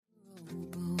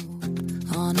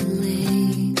on a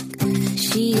lake.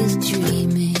 She is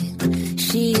dreaming,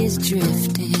 she is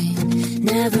drifting,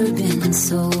 never been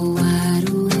so wide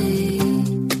awake.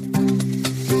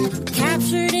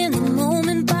 Captured in the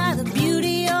moment by the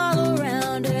beauty all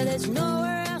around her, there's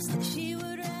nowhere else that she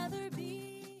would rather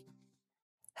be.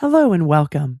 Hello and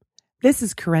welcome. This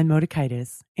is Karen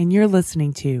Motikaitis, and you're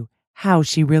listening to How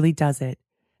She Really Does It,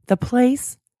 the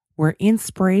place where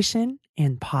inspiration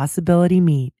and possibility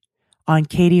meet on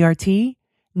KDRT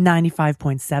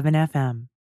 95.7 FM.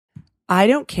 I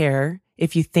don't care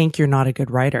if you think you're not a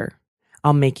good writer.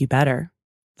 I'll make you better.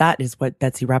 That is what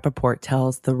Betsy Rapoport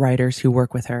tells the writers who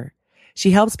work with her.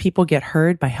 She helps people get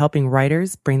heard by helping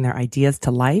writers bring their ideas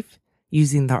to life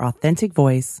using their authentic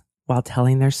voice while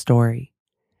telling their story.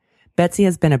 Betsy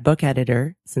has been a book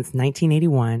editor since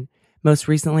 1981, most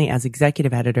recently as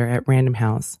executive editor at Random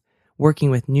House, working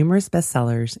with numerous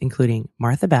bestsellers including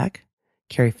Martha Beck,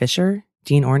 Carrie Fisher,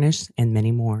 Jean Ornish, and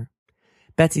many more.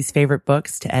 Betsy's favorite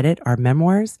books to edit are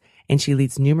memoirs, and she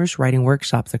leads numerous writing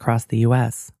workshops across the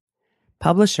U.S.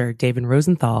 Publisher David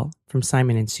Rosenthal from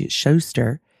Simon &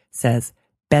 Schuster says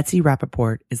Betsy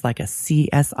Rapoport is like a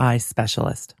CSI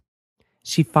specialist.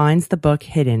 She finds the book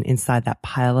hidden inside that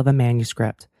pile of a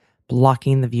manuscript,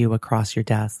 blocking the view across your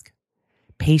desk.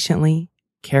 Patiently,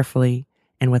 carefully,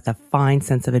 and with a fine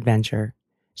sense of adventure,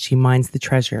 she mines the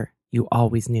treasure you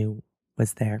always knew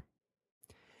was there.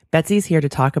 Betsy's here to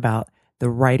talk about the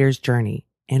writer's journey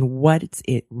and what's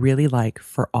it really like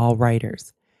for all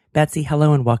writers. Betsy,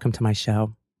 hello and welcome to my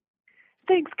show.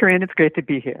 Thanks, Corinne. It's great to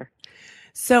be here.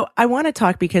 So I want to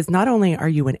talk because not only are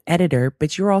you an editor,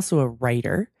 but you're also a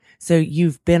writer. So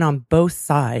you've been on both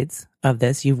sides of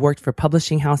this. You've worked for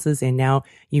publishing houses and now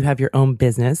you have your own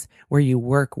business where you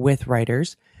work with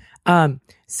writers.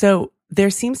 So there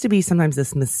seems to be sometimes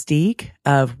this mystique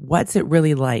of what's it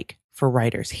really like for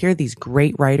writers. Here are these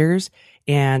great writers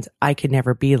and I could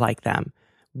never be like them.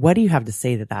 What do you have to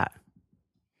say to that?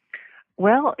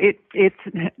 Well, it's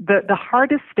the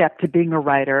hardest step to being a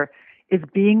writer is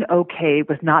being okay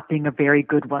with not being a very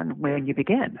good one when you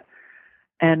begin.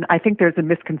 And I think there's a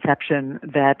misconception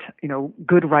that,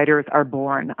 good writers are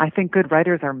born. I think good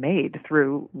writers are made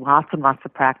through lots and lots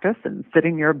of practice and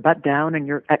sitting your butt down and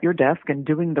you're at your desk and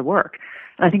doing the work.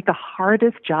 And I think the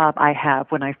hardest job I have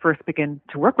when I first begin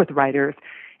to work with writers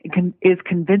is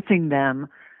convincing them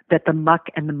that the muck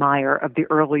and the mire of the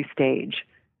early stage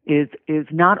is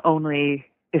not only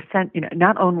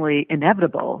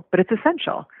inevitable, but it's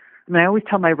essential. I mean, I always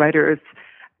tell my writers,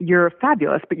 you're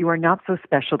fabulous, but you are not so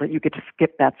special that you get to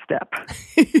skip that step.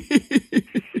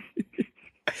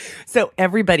 So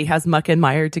everybody has muck and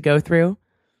mire to go through?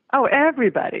 Oh,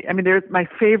 everybody. I mean, there's my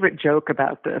favorite joke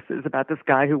about this is about this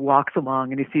guy who walks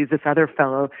along and he sees this other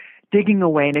fellow digging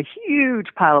away in a huge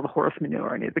pile of horse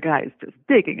manure. And the guy is just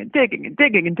digging and digging and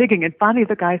digging and digging. And finally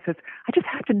the guy says, I just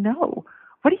have to know,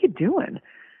 what are you doing?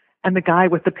 And the guy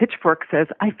with the pitchfork says,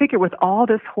 I figure with all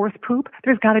this horse poop,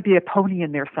 there's got to be a pony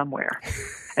in there somewhere.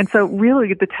 And so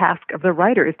really the task of the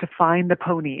writer is to find the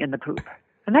pony in the poop.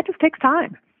 And that just takes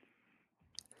time.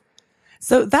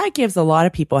 So that gives a lot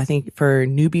of people, I think, for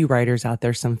newbie writers out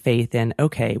there, some faith in,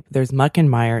 okay, there's muck and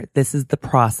mire. This is the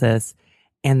process.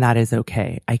 And that is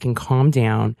okay. I can calm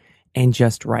down and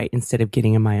just write instead of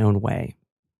getting in my own way.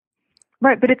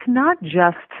 Right. But it's not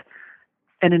just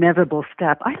an inevitable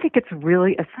step. I think it's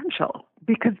really essential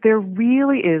because there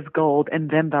really is gold in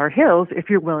them there hills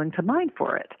if you're willing to mine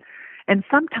for it. And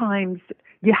sometimes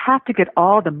you have to get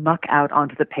all the muck out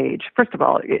onto the page. First of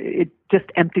all, it just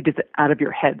empties it out of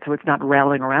your head so it's not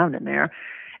rattling around in there.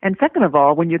 And second of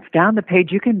all, when it's down the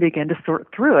page, you can begin to sort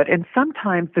through it. And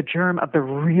sometimes the germ of the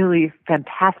really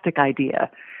fantastic idea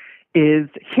is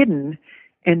hidden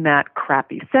in that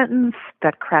crappy sentence,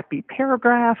 that crappy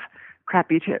paragraph,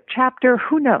 crappy chapter,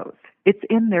 who knows? It's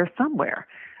in there somewhere,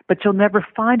 but you'll never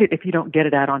find it if you don't get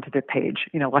it out onto the page,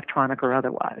 electronic or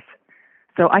otherwise.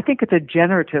 So I think it's a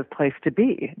generative place to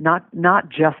be, not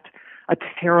just a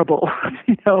terrible,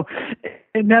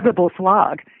 inevitable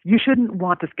slog. You shouldn't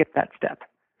want to skip that step.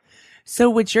 So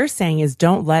what you're saying is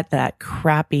don't let that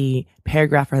crappy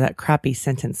paragraph or that crappy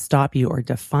sentence stop you or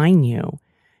define you.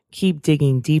 Keep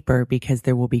digging deeper because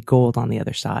there will be gold on the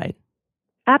other side.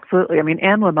 Absolutely. I mean,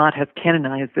 Anne Lamott has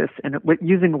canonized this and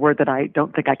using a word that I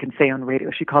don't think I can say on radio.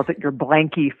 She calls it your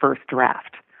blanky first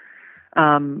draft.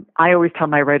 I always tell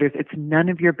my writers, it's none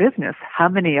of your business how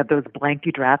many of those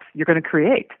blanky drafts you're going to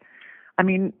create. I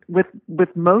mean, with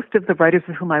most of the writers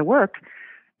with whom I work,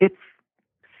 it's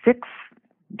 6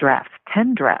 drafts,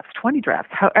 10 drafts, 20 drafts,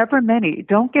 however many.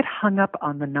 Don't get hung up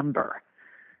on the number.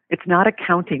 It's not a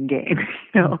counting game,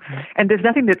 Mm-hmm. And there's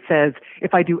nothing that says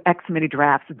if I do X many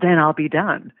drafts, then I'll be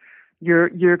done.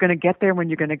 You're going to get there when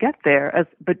you're going to get there.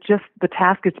 But just the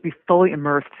task is to be fully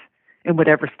immersed in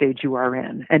whatever stage you are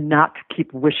in, and not to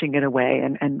keep wishing it away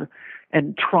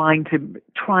and trying to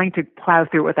plow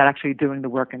through it without actually doing the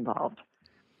work involved.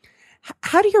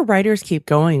 How do your writers keep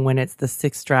going when it's the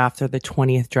 6th draft or the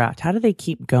 20th draft? How do they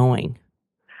keep going?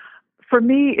 For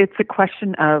me, it's a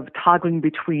question of toggling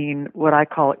between what I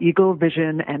call eagle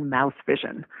vision and mouse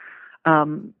vision.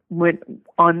 On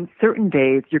certain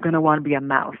days, you're going to want to be a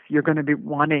mouse. You're going to be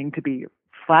wanting to be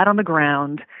flat on the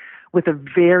ground with a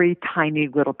very tiny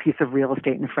little piece of real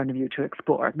estate in front of you to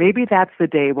explore. Maybe that's the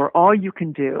day where all you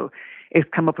can do is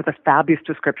come up with a fabulous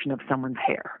description of someone's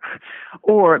hair.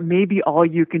 Or maybe all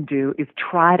you can do is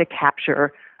try to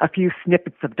capture a few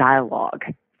snippets of dialogue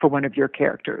for one of your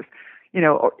characters.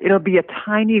 Or it'll be a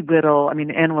tiny little,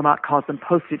 Anne Lamott calls them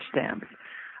postage stamps.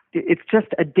 It's just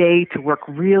a day to work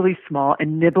really small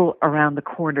and nibble around the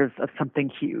corners of something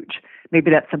huge.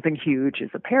 Maybe that something huge is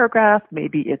a paragraph,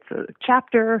 maybe it's a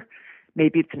chapter,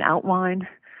 maybe it's an outline.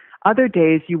 Other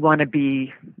days you want to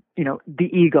be, the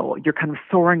eagle. You're kind of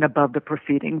soaring above the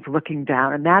proceedings, looking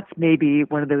down, and that's maybe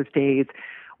one of those days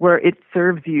where it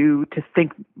serves you to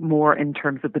think more in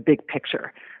terms of the big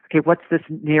picture. Okay, what's this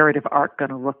narrative arc going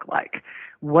to look like?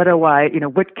 What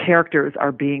characters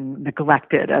are being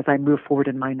neglected as I move forward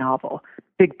in my novel?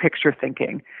 Big picture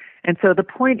thinking. And so the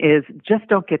point is, just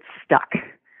don't get stuck.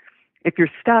 If you're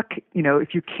stuck,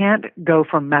 if you can't go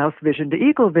from mouse vision to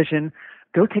eagle vision,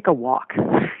 go take a walk,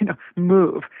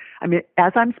 move.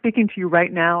 As I'm speaking to you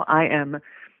right now, I'm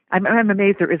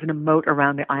amazed there isn't a moat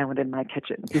around the island in my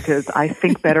kitchen, because I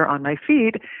think better on my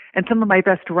feet, and some of my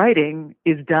best writing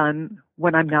is done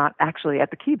when I'm not actually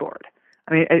at the keyboard.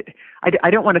 I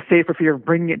don't want to say for fear of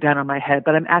bringing it down on my head,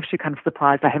 but I'm actually kind of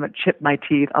surprised I haven't chipped my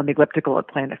teeth on the elliptical at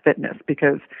Planet Fitness,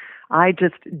 because I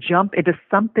just jump into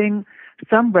some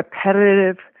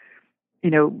repetitive,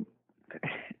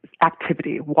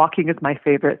 activity. Walking is my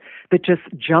favorite, that just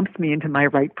jumps me into my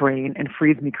right brain and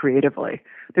frees me creatively.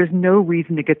 There's no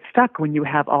reason to get stuck when you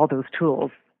have all those tools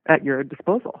at your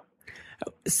disposal.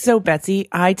 So, Betsy,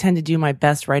 I tend to do my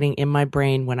best writing in my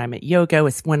brain when I'm at yoga.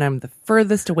 It's when I'm the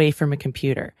furthest away from a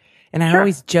computer. And I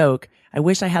always joke, I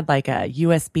wish I had like a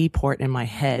USB port in my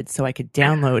head so I could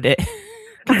download it,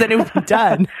 because then it would be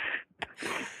done.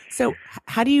 So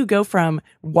how do you go from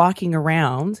walking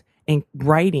around and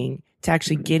writing to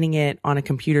actually getting it on a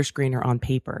computer screen or on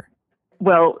paper?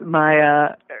 Well,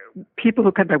 my people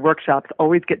who come to my workshops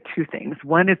always get two things.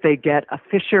 One is they get a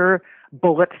Fisher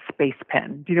bullet space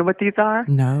pen. Do you know what these are?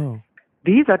 No.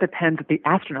 These are the pens that the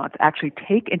astronauts actually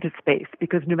take into space,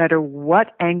 because no matter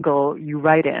what angle you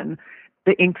write in,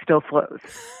 the ink still flows.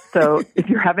 So if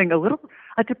you're having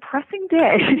a depressing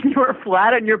day, you are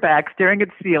flat on your back staring at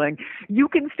the ceiling, you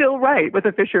can still write with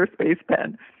a Fisher space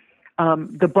pen.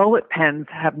 The bullet pens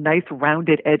have nice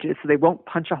rounded edges, so they won't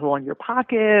punch a hole in your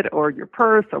pocket or your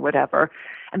purse or whatever.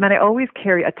 And then I always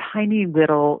carry a tiny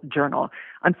little journal.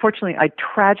 Unfortunately, I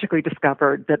tragically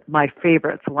discovered that my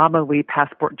favorites, Lama Lee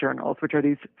passport journals, which are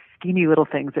these skinny little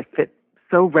things that fit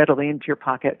so readily into your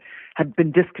pocket, have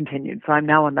been discontinued. So I'm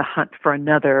now on the hunt for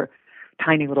another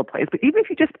tiny little place. But even if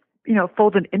you just,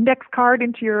 fold an index card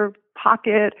into your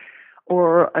pocket,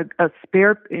 or a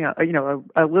spare,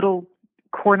 a little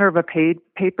corner of a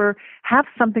paper, have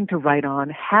something to write on,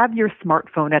 have your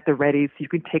smartphone at the ready so you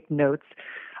can take notes.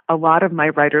 A lot of my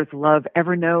writers love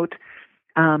Evernote.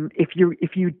 If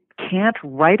you can't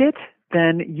write it,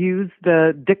 then use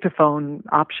the dictaphone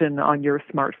option on your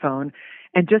smartphone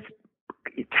and just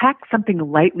tack something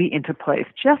lightly into place,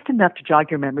 just enough to jog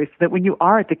your memory so that when you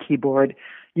are at the keyboard,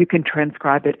 you can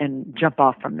transcribe it and jump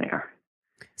off from there.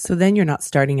 So then you're not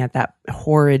starting at that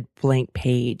horrid blank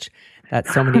page that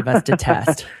so many of us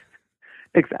detest.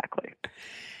 Exactly.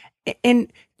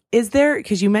 And is there,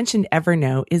 because you mentioned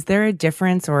Evernote, is there a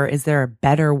difference, or is there a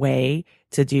better way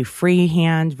to do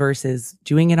freehand versus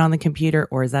doing it on the computer,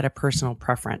 or is that a personal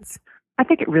preference? I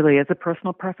think it really is a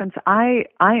personal preference. I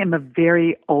am a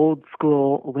very old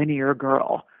school linear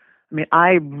girl.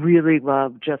 I really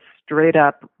love just straight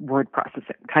up word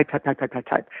processing. Type.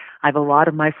 I have a lot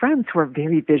of my friends who are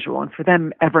very visual, and for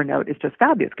them, Evernote is just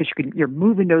fabulous because you're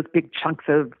moving those big chunks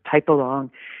of type along.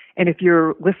 And if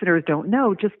your listeners don't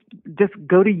know, just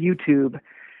go to YouTube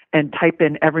and type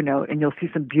in Evernote, and you'll see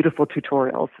some beautiful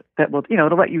tutorials that will,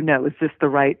 it'll let you know, is this the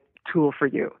right tool for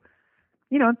you?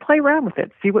 And play around with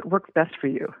it. See what works best for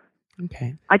you.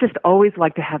 Okay. I just always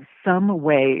like to have some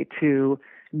way to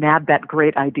nab that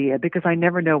great idea, because I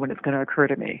never know when it's going to occur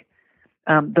to me.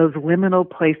 Those liminal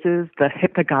places, the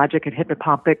hypnagogic and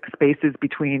hypnopompic spaces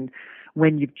between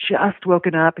when you've just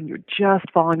woken up and you're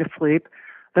just falling asleep,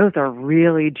 those are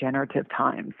really generative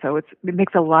times. So it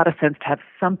makes a lot of sense to have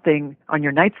something on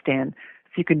your nightstand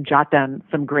so you can jot down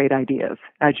some great ideas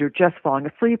as you're just falling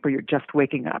asleep or you're just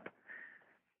waking up.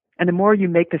 And the more you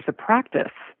make this a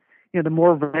practice, the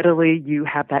more readily you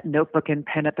have that notebook and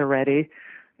pen at the ready,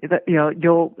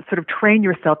 you'll sort of train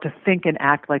yourself to think and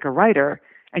act like a writer,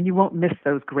 and you won't miss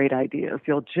those great ideas.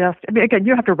 Again, you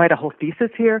don't have to write a whole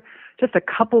thesis here, just a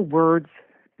couple words,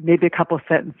 maybe a couple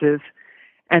sentences,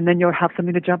 and then you'll have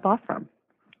something to jump off from.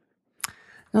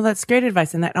 No, that's great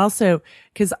advice. And that also,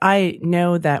 because I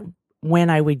know that when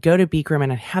I would go to Bikram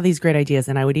and I'd have these great ideas,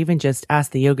 and I would even just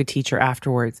ask the yoga teacher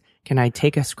afterwards, can I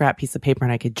take a scrap piece of paper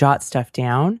and I could jot stuff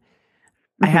down?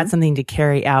 I had something to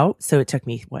carry out. So it took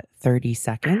me, 30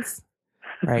 seconds?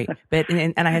 Right. But,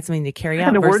 and I had something to carry out.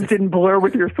 And the words didn't blur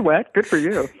with your sweat. Good for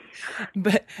you.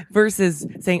 But versus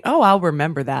saying, oh, I'll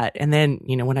remember that. And then,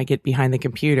 when I get behind the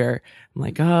computer, I'm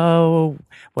like, oh,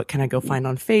 what can I go find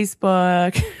on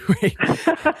Facebook? Right.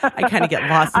 I kind of get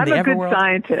lost in the everworld. I'm a good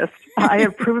scientist. I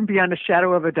have proven beyond a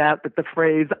shadow of a doubt that the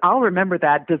phrase, I'll remember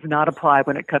that, does not apply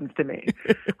when it comes to me.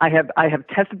 I have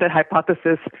tested that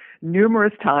hypothesis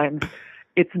numerous times.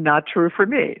 It's not true for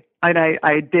me. And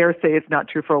I dare say it's not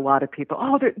true for a lot of people.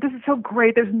 Oh, this is so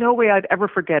great. There's no way I'd ever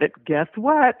forget it. Guess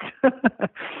what?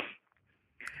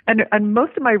 And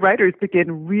most of my writers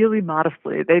begin really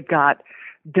modestly. They've got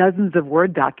dozens of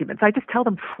Word documents. I just tell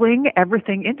them, fling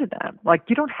everything into them. Like,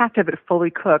 you don't have to have it fully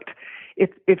cooked.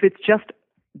 If it's just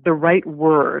the right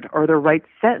word or the right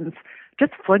sentence,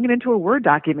 just fling it into a Word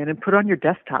document and put it on your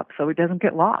desktop so it doesn't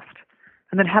get lost.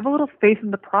 And then have a little faith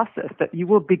in the process that you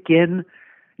will begin,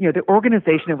 the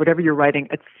organization of whatever you're writing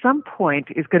at some point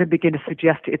is going to begin to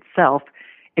suggest to itself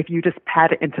if you just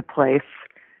pat it into place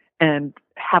and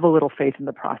have a little faith in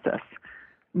the process.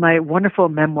 My wonderful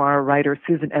memoir writer,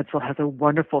 Susan Edsel, has a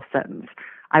wonderful sentence.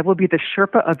 I will be the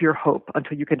Sherpa of your hope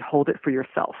until you can hold it for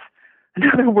yourself. In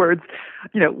other words,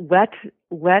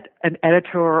 let an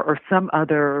editor or some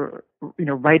other,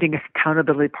 writing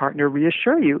accountability partner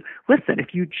reassure you, listen,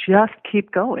 if you just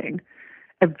keep going,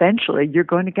 eventually you're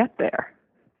going to get there.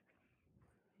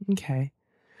 Okay.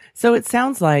 So it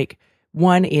sounds like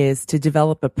one is to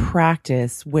develop a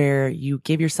practice where you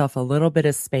give yourself a little bit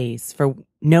of space for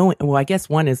knowing, I guess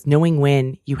one is knowing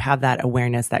when you have that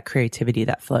awareness, that creativity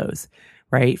that flows,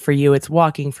 right? For you, it's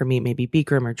walking. For me, maybe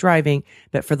Bikram or driving.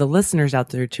 But for the listeners out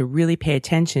there to really pay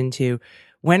attention to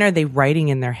when are they writing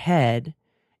in their head,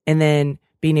 and then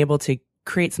being able to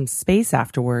create some space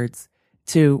afterwards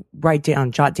to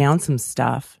jot down some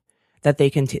stuff that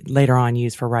they can later on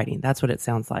use for writing. That's what it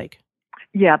sounds like.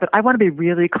 Yeah, but I want to be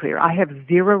really clear. I have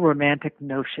zero romantic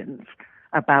notions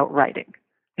about writing.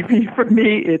 For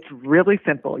me, it's really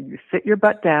simple. You sit your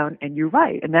butt down and you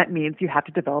write, and that means you have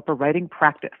to develop a writing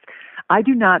practice. I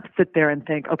do not sit there and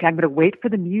think, okay, I'm going to wait for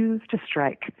the muse to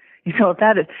strike.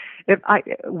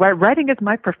 Writing is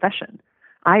my profession.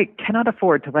 I cannot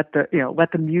afford to let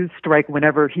the muse strike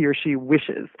whenever he or she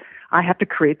wishes. I have to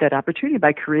create that opportunity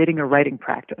by creating a writing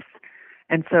practice.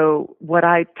 And so what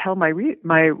I tell my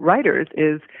writers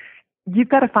is, you've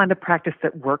got to find a practice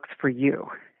that works for you.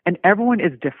 And everyone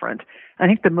is different. I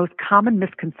think the most common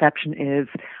misconception is,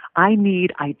 I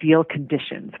need ideal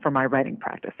conditions for my writing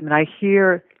practice. I mean, I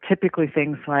hear typically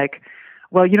things like,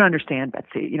 well, you don't understand,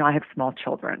 Betsy. I have small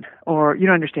children. Or, you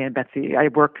don't understand, Betsy. I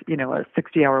work, a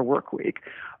 60-hour work week.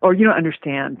 Or, you don't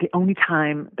understand. The only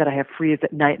time that I have free is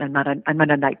at night, and I'm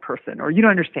not a night person. Or, you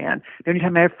don't understand. The only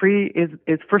time I have free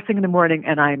is first thing in the morning,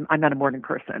 and I'm not a morning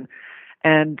person.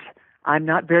 And I'm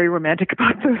not very romantic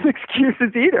about those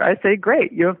excuses either. I say,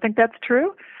 great. You don't think that's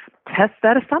true? Test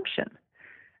that assumption.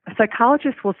 A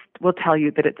psychologist will tell you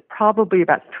that it's probably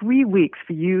about 3 weeks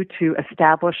for you to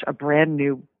establish a brand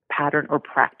new pattern or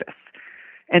practice.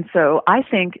 And so I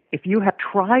think if you have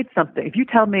tried something, if you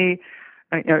tell me,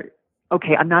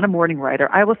 okay, I'm not a morning writer,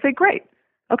 I will say, great.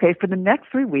 Okay, for the next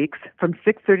 3 weeks, from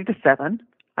 6:30 to 7,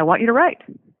 I want you to write.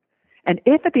 And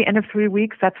if at the end of 3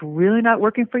 weeks that's really not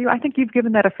working for you, I think you've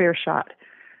given that a fair shot.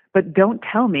 But don't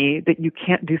tell me that you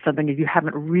can't do something if you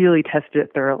haven't really tested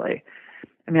it thoroughly.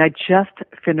 I mean, I just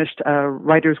finished a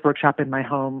writer's workshop in my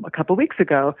home a couple weeks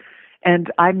ago,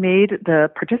 and I made the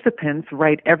participants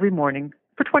write every morning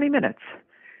for 20 minutes.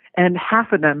 And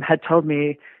half of them had told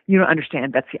me, you don't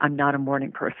understand, Betsy, I'm not a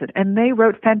morning person. And they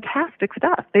wrote fantastic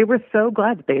stuff. They were so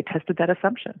glad that they had tested that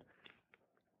assumption.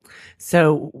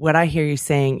 So what I hear you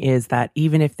saying is that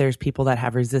even if there's people that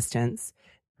have resistance,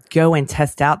 go and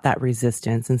test out that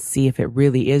resistance and see if it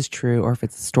really is true or if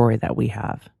it's a story that we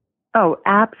have. Oh,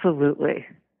 absolutely.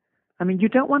 I mean, you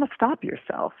don't want to stop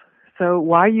yourself. So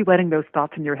why are you letting those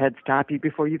thoughts in your head stop you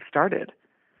before you've started?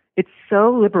 It's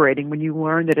so liberating when you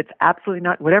learn that it's absolutely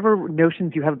not, whatever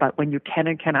notions you have about when you can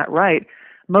and cannot write,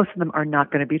 most of them are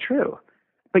not going to be true.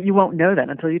 But you won't know that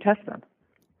until you test them.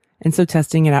 And so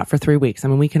testing it out for 3 weeks. I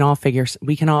mean, we can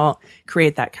all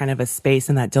create that kind of a space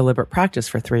and that deliberate practice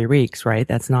for 3 weeks, right?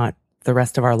 That's not the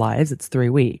rest of our lives. It's 3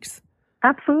 weeks.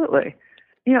 Absolutely.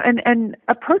 And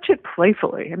approach it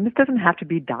playfully. I mean, this doesn't have to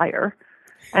be dire.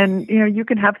 And, you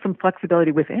can have some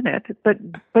flexibility within it,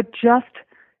 but just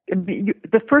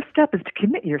the first step is to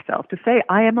commit yourself to say,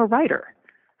 I am a writer.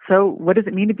 So what does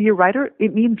it mean to be a writer?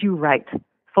 It means you write.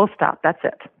 Full stop. That's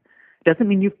it. It doesn't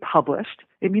mean you've published.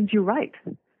 It means you write.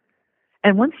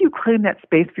 And once you claim that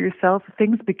space for yourself,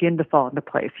 things begin to fall into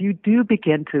place. You do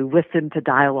begin to listen to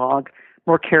dialogue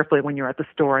more carefully when you're at the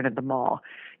store and at the mall.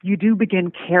 You do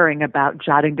begin caring about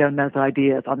jotting down those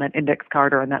ideas on that index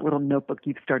card or on that little notebook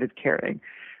you've started carrying.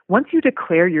 Once you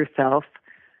declare yourself,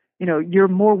 you're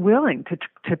more willing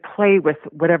to play with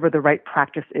whatever the right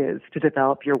practice is to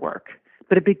develop your work.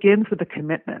 But it begins with a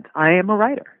commitment. I am a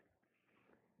writer.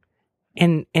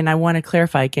 And I want to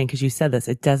clarify again, because you said this,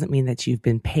 it doesn't mean that you've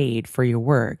been paid for your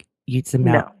work. It's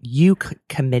about you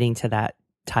committing to that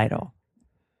title.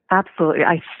 Absolutely.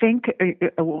 I think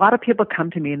a lot of people come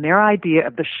to me and their idea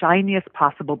of the shiniest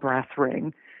possible brass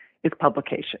ring is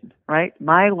publication, right?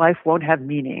 My life won't have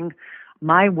meaning.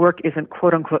 My work isn't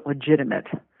quote unquote legitimate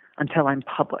until I'm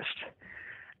published.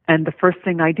 And the first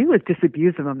thing I do is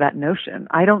disabuse them of that notion.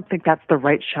 I don't think that's the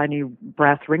right shiny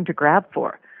brass ring to grab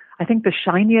for. I think the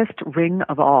shiniest ring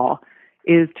of all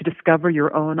is to discover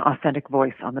your own authentic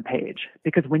voice on the page.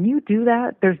 Because when you do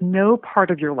that, there's no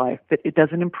part of your life that it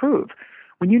doesn't improve.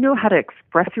 When you know how to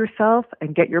express yourself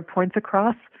and get your points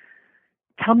across,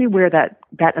 tell me where that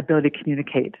ability to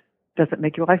communicate doesn't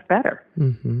make your life better.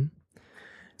 Mm-hmm.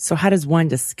 So how does one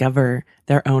discover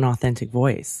their own authentic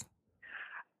voice?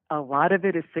 A lot of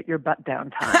it is sit your butt down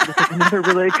time. This is another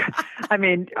really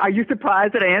good, are you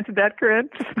surprised that I answered that, Corinne?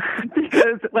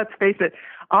 Because let's face it,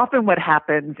 often what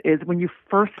happens is when you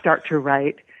first start to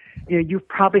write, you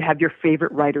probably have your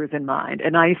favorite writers in mind.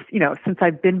 And since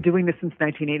I've been doing this since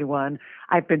 1981,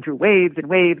 I've been through waves and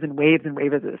waves and waves and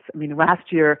waves of this.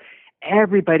 Last year,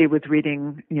 everybody was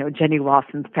reading, Jenny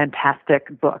Lawson's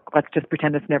fantastic book, Let's Just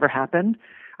Pretend This Never Happened.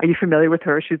 Are you familiar with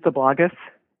her? She's the bloggess.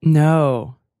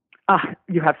 No.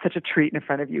 You have such a treat in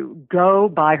front of you. Go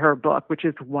buy her book, which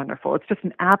is wonderful. It's just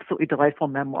an absolutely delightful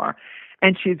memoir.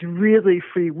 And she's really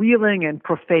freewheeling and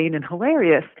profane and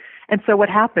hilarious. And so what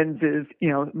happens is,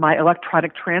 my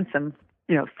electronic transom,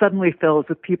 suddenly fills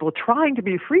with people trying to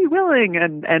be freewheeling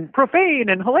and profane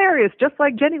and hilarious, just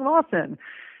like Jenny Lawson.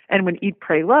 And when Eat,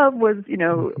 Pray, Love was,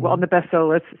 on the bestseller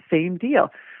list, same deal.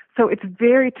 So it's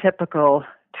very typical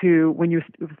to when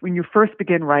you first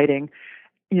begin writing,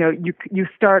 you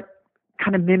start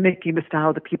kind of mimicking the style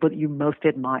of the people that you most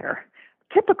admire.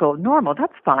 Typical, normal,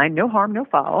 that's fine, no harm, no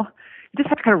foul. You just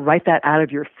have to kind of write that out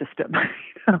of your system.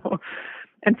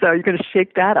 And so you're going to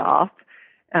shake that off.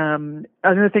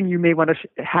 Another thing you may want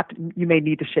to you may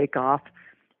need to shake off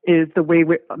is the way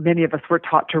many of us were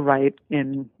taught to write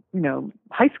in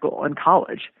high school and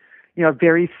college. A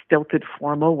very stilted,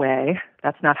 formal way.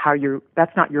 That's not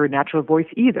your natural voice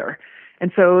either.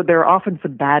 And so there are often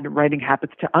some bad writing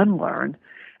habits to unlearn,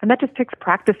 and that just takes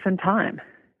practice and time.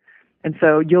 And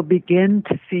so you'll begin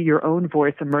to see your own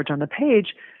voice emerge on the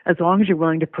page as long as you're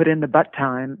willing to put in the butt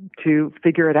time to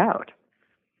figure it out.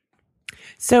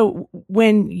 So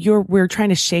when we're trying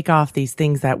to shake off these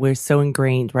things that we're so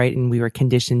ingrained, right, and we were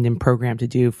conditioned and programmed to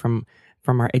do from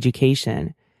our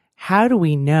education, how do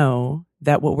we know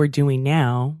that what we're doing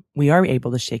now, we are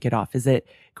able to shake it off? Is it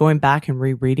going back and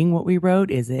rereading what we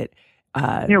wrote? Is it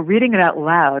reading it out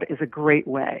loud is a great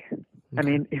way.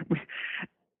 Okay.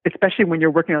 Especially when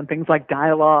you're working on things like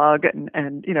dialogue and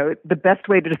the best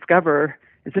way to discover,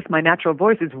 is this my natural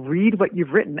voice, is read what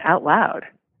you've written out loud.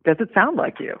 Does it sound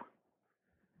like you?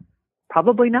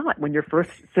 Probably not when you're first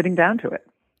sitting down to it.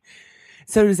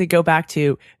 So does it go back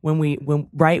to when we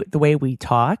write the way we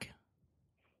talk?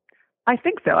 I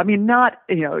think so. Not,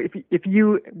 if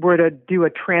you were to do a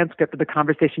transcript of the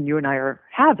conversation you and I are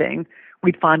having,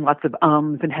 we'd find lots of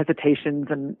ums and hesitations,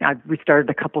 and I've restarted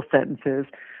a couple sentences.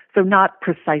 So not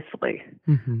precisely.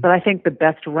 Mm-hmm. But I think the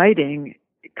best writing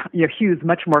hews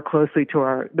much more closely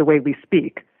to the way we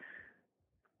speak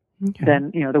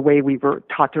than, the way we were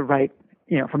taught to write,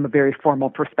 from a very formal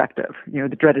perspective,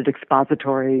 the dreaded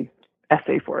expository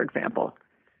essay, for example.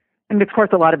 And of course,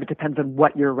 a lot of it depends on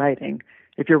what you're writing.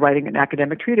 If you're writing an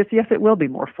academic treatise, yes, it will be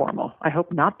more formal. I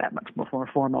hope not that much more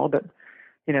formal, but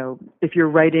if you're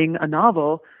writing a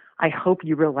novel, I hope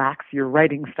you relax your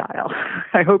writing style.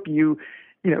 I hope you,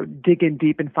 dig in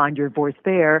deep and find your voice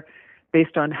there,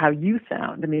 based on how you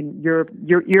sound. I mean, your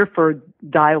ear for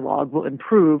dialogue will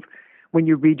improve when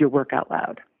you read your work out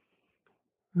loud.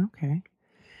 Okay.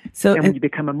 So, and when you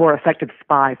become a more effective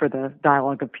spy for the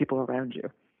dialogue of people around you.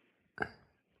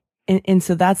 And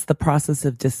so that's the process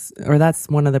of that's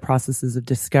one of the processes of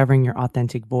discovering your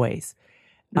authentic voice.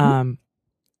 Mm-hmm.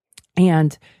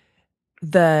 And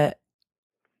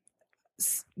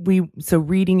so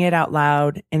reading it out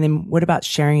loud, and then what about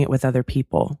sharing it with other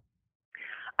people?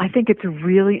 I think it's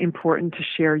really important to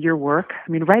share your work.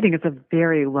 I mean, writing is a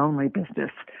very lonely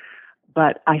business,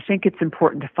 but I think it's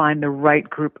important to find the right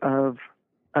group of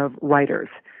writers.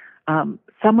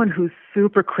 Someone who's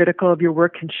super critical of your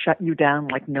work can shut you down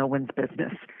like no one's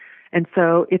business. And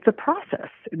so it's a process.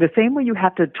 The same way you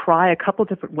have to try a couple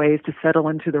different ways to settle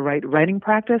into the right writing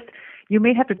practice, you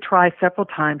may have to try several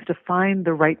times to find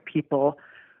the right people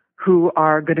who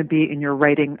are going to be in your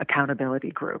writing accountability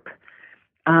group.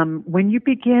 When you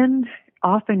begin,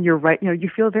 often you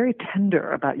feel very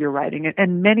tender about your writing.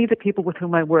 And many of the people with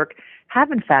whom I work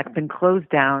have, in fact, been closed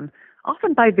down,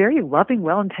 often by very loving,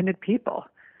 well-intended people.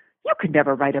 You could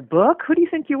never write a book. Who do you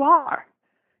think you are?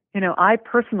 I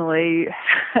personally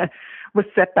was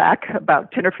set back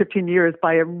about 10 or 15 years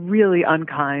by a really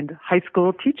unkind high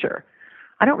school teacher.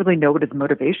 I don't really know what his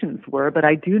motivations were, but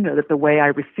I do know that the way I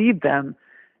received them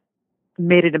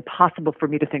made it impossible for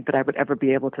me to think that I would ever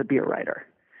be able to be a writer.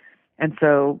 And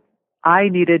so I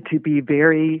needed to be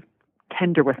very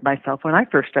tender with myself when I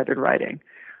first started writing.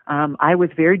 I was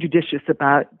very judicious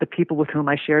about the people with whom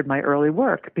I shared my early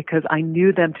work because I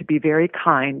knew them to be very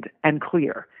kind and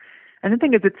clear. And the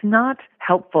thing is, it's not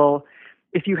helpful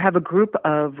if you have a group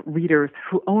of readers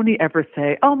who only ever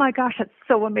say, "Oh my gosh, that's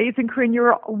so amazing, Corinne,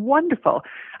 you're wonderful."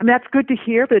 I mean, that's good to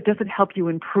hear, but it doesn't help you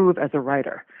improve as a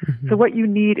writer. Mm-hmm. So what you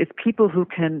need is people who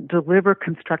can deliver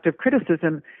constructive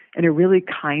criticism in a really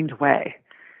kind way.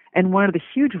 And one of the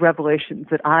huge revelations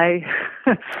that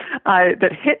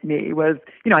that hit me was,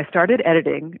 I started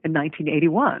editing in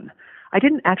 1981. I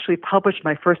didn't actually publish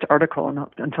my first article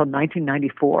until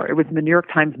 1994. It was in the New York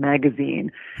Times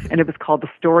Magazine, and it was called The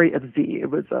Story of Z. It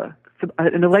was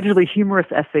an allegedly humorous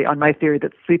essay on my theory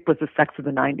that sleep was the sex of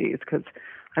the 90s, because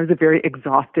I was a very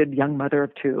exhausted young mother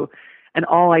of two, and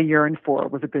all I yearned for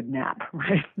was a good nap,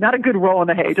 right? Not a good roll in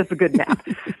the hay, just a good nap.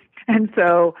 And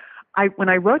so when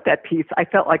I wrote that piece, I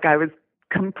felt like I was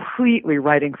completely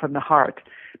writing from the heart,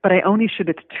 but I only showed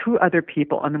it to two other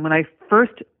people. And then when I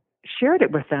first shared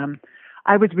it with them,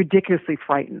 I was ridiculously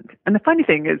frightened. And the funny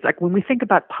thing is, like, when we think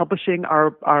about publishing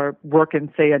our work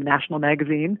in, say, a national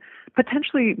magazine,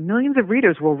 potentially millions of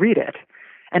readers will read it.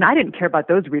 And I didn't care about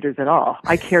those readers at all.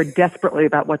 I cared desperately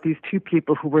about what these two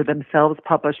people who were themselves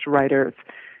published writers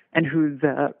and whose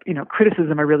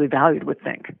criticism I really valued would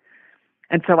think.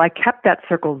 And so I kept that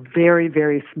circle very,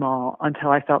 very small until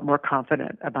I felt more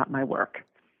confident about my work.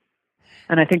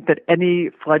 And I think that any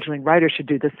fledgling writer should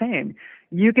do the same.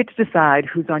 You get to decide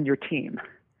who's on your team.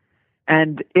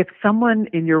 And if someone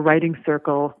in your writing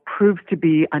circle proves to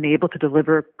be unable to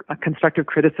deliver a constructive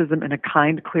criticism in a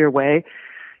kind, clear way,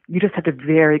 you just have to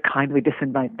very kindly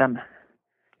disinvite them.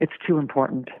 It's too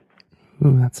important.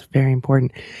 Ooh, that's very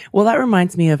important. Well, that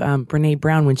reminds me of Brene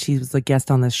Brown when she was a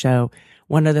guest on the show.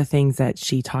 One of the things that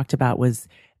she talked about was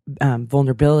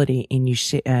vulnerability, and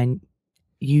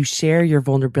you share your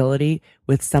vulnerability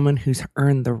with someone who's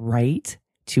earned the right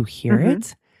to hear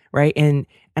it, right? And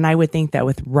I would think that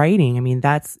with writing, I mean,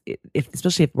 that's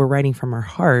especially if we're writing from our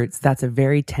hearts, that's a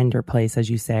very tender place, as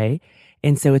you say.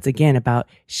 And so it's again about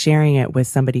sharing it with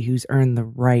somebody who's earned the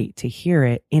right to hear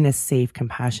it in a safe,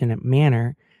 compassionate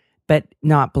manner, but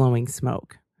not blowing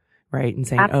smoke, right? And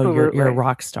saying, Absolutely. "Oh, you're a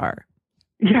rock star."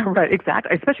 Yeah, right,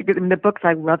 exactly. Especially because the books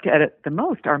I love to edit the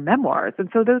most are memoirs. And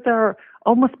so those are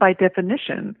almost by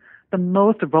definition the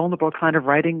most vulnerable kind of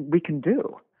writing we can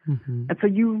do. Mm-hmm. And so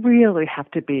you really have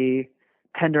to be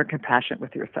tender and compassionate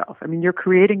with yourself. I mean, you're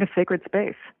creating a sacred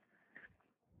space.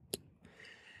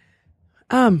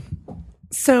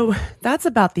 So that's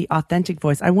about the authentic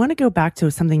voice. I want to go back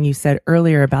to something you said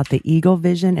earlier about the eagle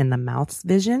vision and the mouse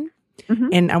vision. Mm-hmm.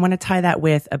 And I want to tie that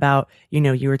with about,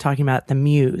 you were talking about the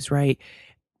muse, right?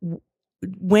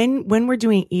 When we're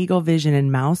doing eagle vision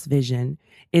and mouse vision,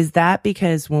 is that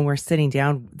because when we're sitting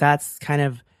down, that's kind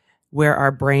of where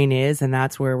our brain is, and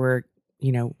that's where we're,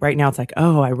 right now it's like,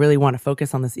 oh, I really want to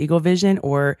focus on this eagle vision?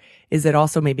 Or is it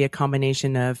also maybe a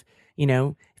combination of,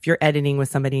 if you're editing with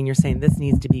somebody and you're saying this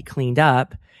needs to be cleaned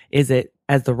up, is it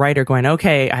as the writer going,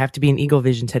 okay, I have to be in eagle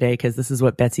vision today because this is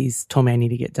what Betsy's told me I need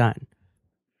to get done?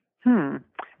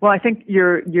 Well, I think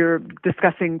you're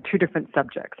discussing two different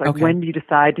subjects, like when you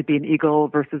decide to be an eagle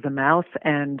versus a mouse,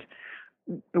 and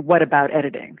what about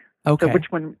editing? Okay. So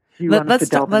which one do you want us to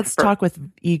delve into Let's first? talk with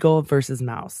eagle versus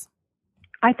mouse.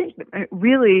 I think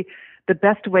really the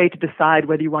best way to decide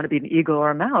whether you want to be an eagle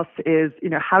or a mouse is,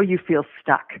 how you feel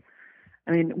stuck.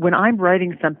 I mean, when I'm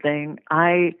writing something,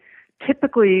 I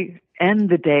typically end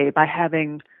the day by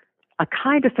having a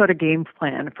kind of sort of game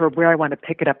plan for where I want to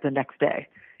pick it up the next day.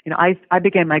 I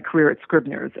began my career at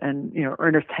Scribner's and,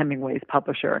 Ernest Hemingway's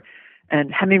publisher.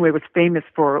 And Hemingway was famous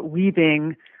for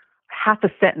leaving half a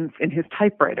sentence in his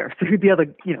typewriter. So he'd be able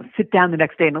to, sit down the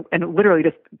next day and literally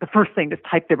just the first thing, just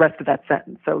type the rest of that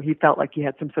sentence. So he felt like he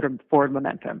had some sort of forward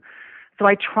momentum. So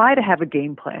I try to have a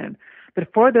game plan. But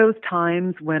for those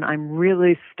times when I'm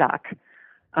really stuck,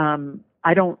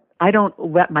 I don't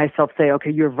let myself say,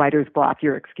 okay, you have writer's block,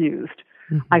 you're excused.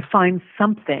 Mm-hmm. I find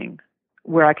something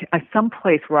where some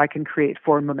place where I can create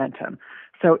forward momentum.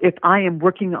 So if I am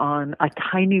working on a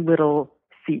tiny little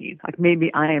scene, like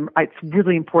maybe it's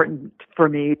really important for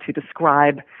me to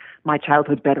describe my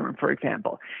childhood bedroom, for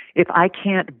example. If I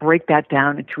can't break that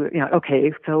down into,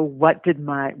 okay, so what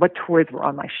toys were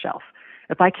on my shelf?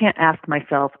 If I can't ask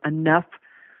myself enough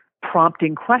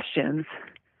prompting questions,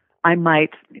 I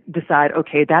might decide,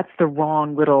 okay, that's the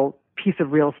wrong little piece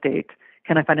of real estate.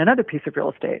 Can I find another piece of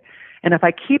real estate? And if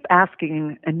I keep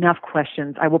asking enough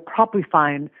questions, I will probably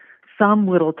find some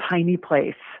little tiny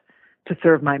place to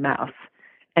serve my mouse.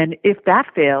 And if that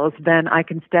fails, then I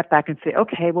can step back and say,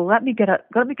 okay, well, let me get out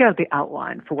the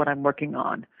outline for what I'm working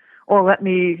on. Or let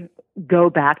me go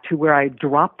back to where I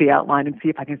dropped the outline and see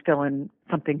if I can fill in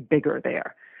something bigger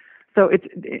there. So it's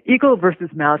eagle versus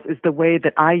mouse is the way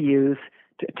that I use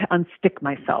to unstick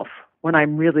myself when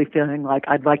I'm really feeling like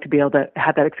I'd like to be able to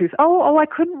have that excuse. Oh, I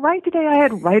couldn't write today. I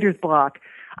had writer's block.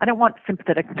 I don't want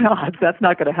sympathetic nods. That's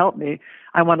not going to help me.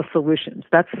 I want a solution.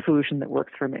 That's a solution that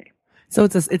works for me. So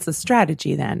it's a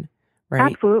strategy then,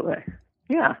 right? Absolutely.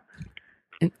 Yeah.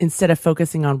 Instead of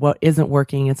focusing on what isn't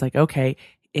working, it's like, okay,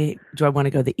 do I want to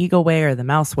go the eagle way or the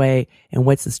mouse way? And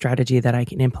what's the strategy that I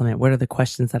can implement? What are the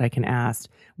questions that I can ask?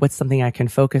 What's something I can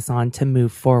focus on to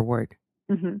move forward?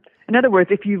 Mm-hmm. In other words,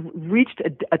 if you've reached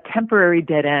a temporary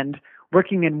dead end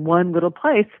working in one little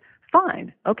place,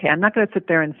 fine. Okay, I'm not going to sit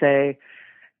there and say,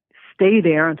 stay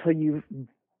there until you've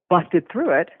busted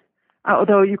through it,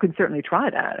 although you can certainly try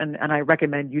that, and I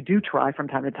recommend you do try from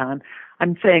time to time.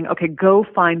 I'm saying, okay, go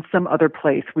find some other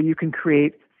place where you can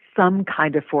create some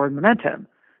kind of forward momentum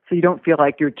so you don't feel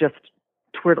like you're just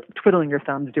twiddling your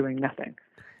thumbs doing nothing.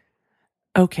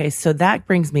 Okay, so that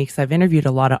brings me, because I've interviewed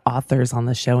a lot of authors on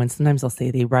the show, and sometimes they'll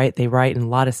say they write, and a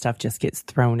lot of stuff just gets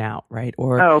thrown out, right?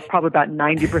 Or probably about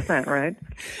 90%, right?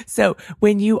 So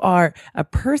when you are a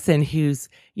person who's,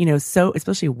 so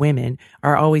especially women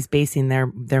are always basing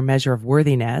their measure of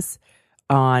worthiness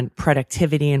on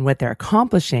productivity and what they're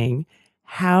accomplishing,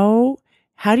 how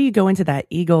do you go into that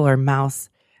eagle or mouse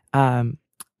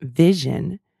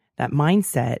vision, that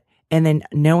mindset? And then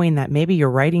knowing that maybe you're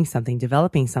writing something,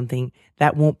 developing something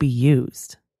that won't be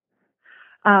used.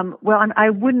 I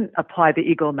wouldn't apply the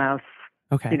eagle mouse,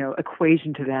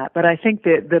 equation to that. But I think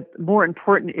that the more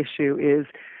important issue is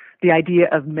the idea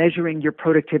of measuring your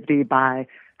productivity by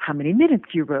how many minutes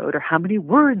you wrote or how many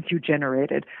words you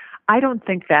generated. I don't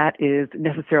think that is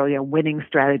necessarily a winning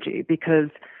strategy, because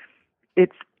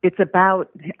it's about,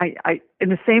 in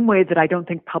the same way that I don't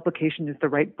think publication is the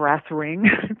right brass ring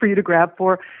for you to grab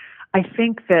for, I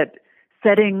think that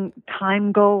setting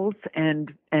time goals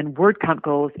and word count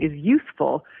goals is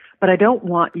useful, but I don't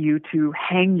want you to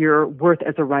hang your worth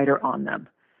as a writer on them,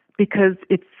 because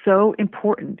it's so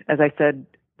important, as I said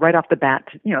right off the bat,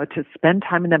 to spend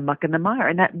time in the muck and the mire,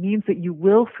 and that means that you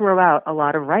will throw out a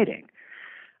lot of writing.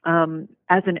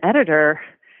 As an editor,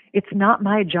 it's not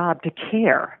my job to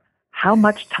care how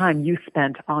much time you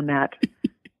spent on that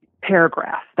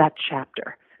paragraph, that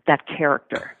chapter, that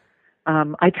character.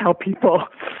 I tell people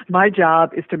my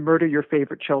job is to murder your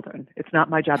favorite children. It's not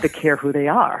my job to care who they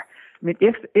are. I mean,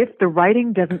 if the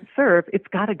writing doesn't serve, it's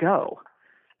got to go.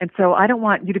 And so I don't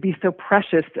want you to be so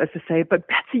precious as to say, but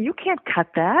Betsy, you can't cut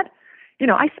that.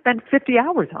 I spent 50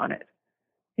 hours on it.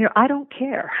 I don't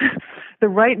care. The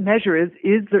right measure is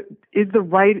the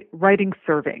right writing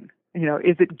serving?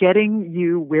 Is it getting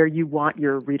you where you want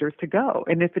your readers to go?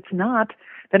 And if it's not,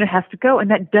 then it has to go. And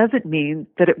that doesn't mean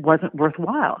that it wasn't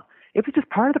worthwhile. It was just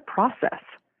part of the process.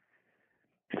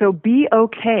 So be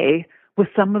okay with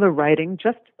some of the writing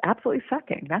just absolutely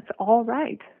sucking. That's all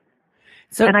right.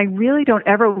 And I really don't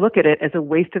ever look at it as a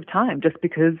waste of time just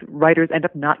because writers end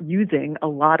up not using a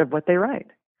lot of what they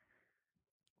write.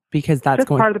 Because that's just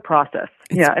part of the process.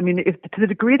 Yeah, I mean, if to the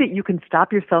degree that you can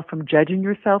stop yourself from judging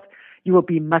yourself, you will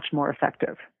be much more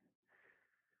effective.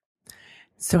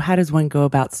 So how does one go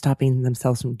about stopping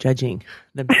themselves from judging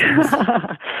themselves?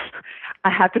 I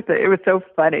have to say, it was so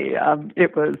funny.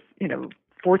 It was,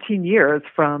 14 years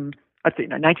from,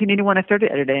 1981 I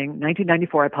started editing.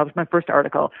 1994 I published my first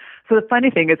article. So the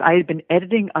funny thing is I had been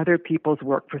editing other people's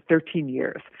work for 13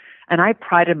 years. And I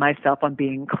prided myself on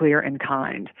being clear and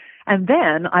kind. And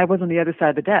then I was on the other side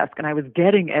of the desk and I was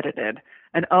getting edited.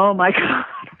 And oh my God,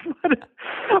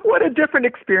 what a different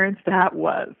experience that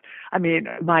was. I mean,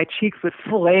 my cheeks would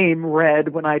flame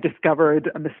red when I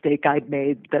discovered a mistake I'd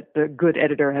made that the good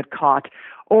editor had caught.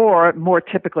 Or more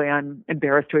typically, I'm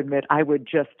embarrassed to admit, I would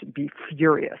just be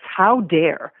furious. How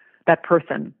dare that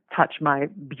person touch my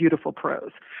beautiful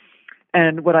prose?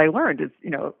 And what I learned is,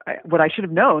 what I should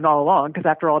have known all along, because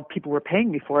after all, people were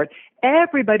paying me for it,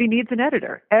 everybody needs an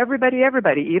editor. Everybody,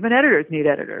 even editors need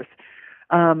editors.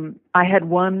 I had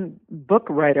one book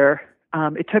writer.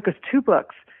 It took us 2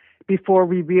 books before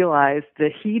we realized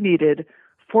that he needed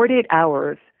 48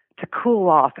 hours to cool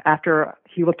off after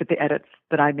he looked at the edits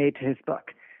that I made to his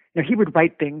book. He would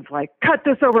write things like, "Cut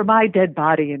this over my dead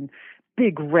body," in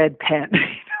big red pen.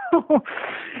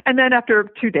 And then after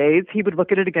 2 days, he would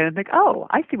look at it again and think, "Oh,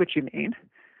 I see what you mean."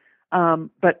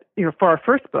 But for our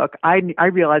first book, I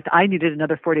realized I needed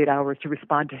another 48 hours to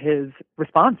respond to his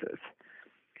responses.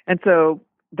 And so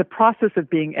the process of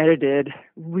being edited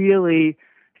really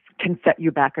can set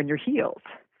you back on your heels.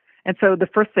 And so the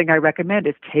first thing I recommend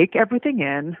is take everything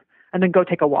in and then go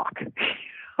take a walk.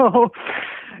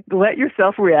 Let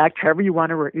yourself react however you want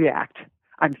to react.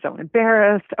 I'm so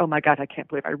embarrassed. Oh my God, I can't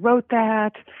believe I wrote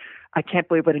that. I can't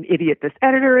believe what an idiot this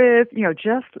editor is.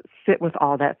 Just sit with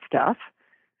all that stuff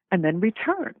and then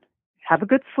return. Have a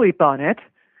good sleep on it.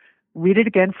 Read it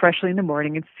again freshly in the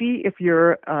morning and see if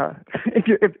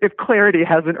if clarity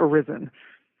hasn't arisen.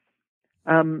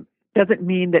 Doesn't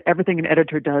mean that everything an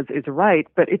editor does is right,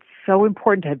 but it's so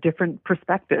important to have different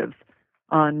perspectives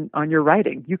on your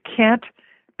writing. You can't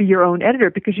be your own editor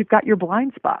because you've got your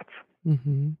blind spots.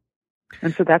 Mm-hmm.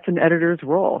 And so that's an editor's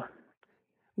role.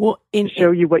 Well,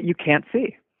 show you what you can't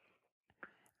see.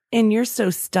 And you're so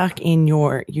stuck in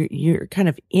you're kind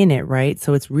of in it, right?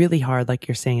 So it's really hard, like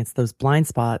you're saying, it's those blind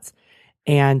spots.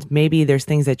 And maybe there's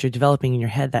things that you're developing in your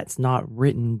head that's not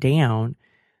written down,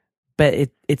 but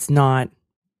it's not,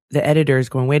 the editor is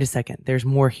going, wait a second, there's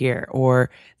more here.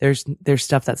 Or there's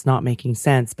stuff that's not making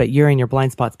sense, but you're in your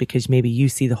blind spots because maybe you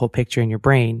see the whole picture in your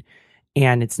brain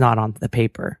and it's not on the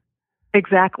paper.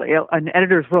 Exactly. An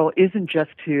editor's role isn't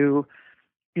just to,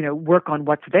 work on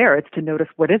what's there. It's to notice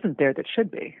what isn't there that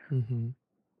should be. Mm-hmm.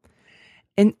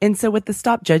 And so with the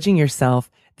stop judging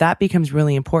yourself, that becomes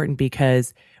really important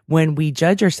because when we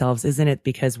judge ourselves, isn't it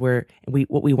because what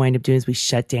we wind up doing is we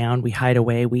shut down, we hide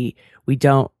away, we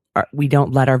don't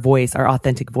let our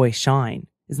authentic voice shine.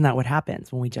 Isn't that what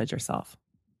happens when we judge ourselves?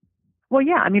 Well,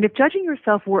 yeah. I mean, if judging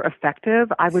yourself were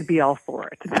effective, I would be all for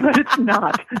it, but it's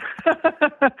not.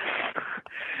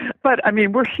 But I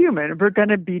mean, we're human. We're going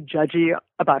to be judgy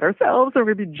about ourselves, or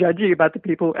we're going to be judgy about the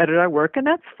people who edit our work, and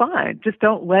that's fine. Just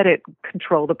don't let it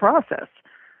control the process.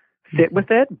 Sit with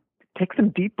it. Take some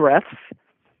deep breaths.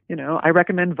 I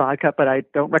recommend vodka, but I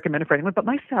don't recommend it for anyone but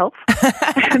myself.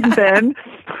 And then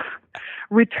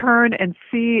return and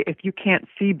see if you can't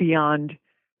see beyond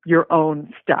your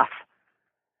own stuff.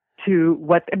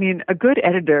 A good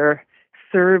editor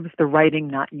serves the writing,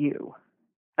 not you.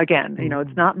 Again,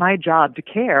 it's not my job to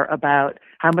care about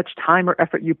how much time or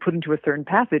effort you put into a certain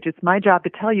passage. It's my job to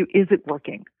tell you, is it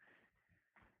working?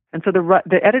 And so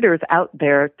the editor is out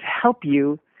there to help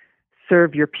you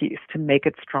serve your piece, to make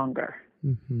it stronger,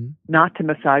 not to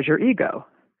massage your ego.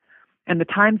 And the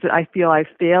times that I feel I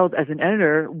failed as an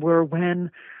editor were when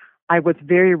I was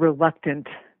very reluctant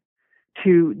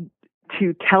to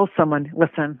tell someone,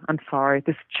 listen, I'm sorry,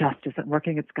 this just isn't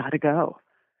working, it's got to go.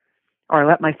 Or I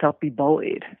let myself be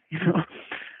bullied.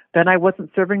 Then I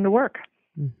wasn't serving the work.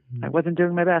 I wasn't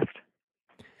doing my best.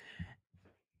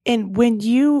 And when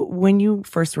you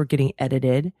first were getting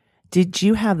edited, did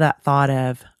you have that thought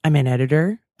of, I'm an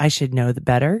editor, I should know the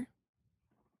better?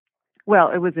 Well,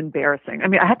 it was embarrassing. I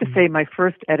mean, I have to say my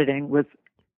first editing was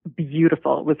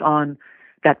beautiful. It was on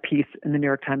that piece in the New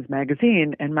York Times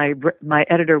Magazine, and my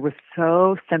editor was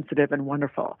so sensitive and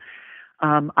wonderful.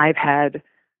 I've had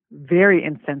very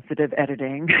insensitive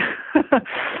editing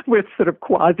with sort of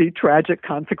quasi-tragic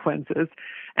consequences.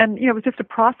 And, it was just a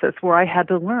process where I had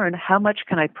to learn how much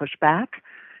can I push back?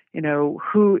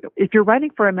 If you're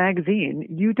writing for a magazine,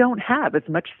 you don't have as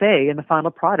much say in the final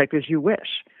product as you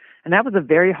wish. And that was a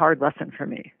very hard lesson for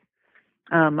me.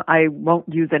 I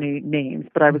won't use any names,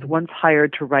 but I was once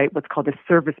hired to write what's called a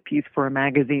service piece for a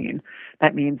magazine.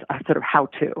 That means a sort of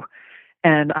how-to.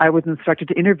 And I was instructed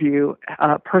to interview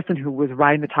a person who was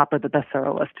riding the top of the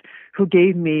bestseller list, who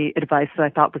gave me advice that I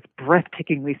thought was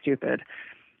breathtakingly stupid.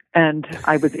 And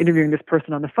I was interviewing this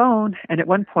person on the phone, and at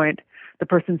one point, the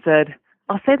person said,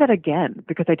 "I'll say that again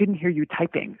because I didn't hear you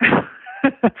typing."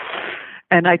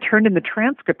 And I turned in the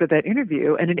transcript of that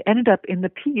interview, and it ended up in the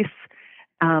piece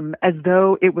as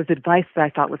though it was advice that I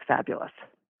thought was fabulous.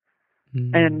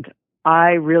 And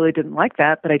I really didn't like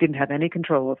that, but I didn't have any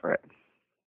control over it.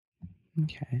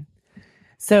 Okay.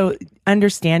 So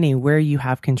understanding where you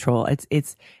have control,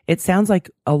 it sounds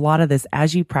like a lot of this,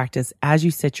 as you practice, as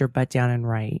you sit your butt down and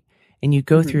write, and you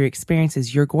go through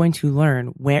experiences, you're going to learn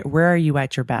where are you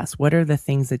at your best? What are the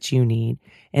things that you need?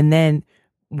 And then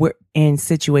in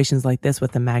situations like this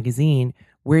with the magazine,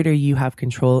 where do you have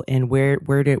control, and where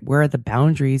are the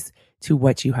boundaries to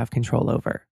what you have control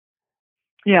over?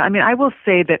 Yeah, I mean, I will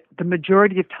say that the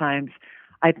majority of times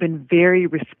I've been very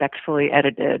respectfully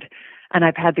edited, and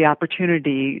I've had the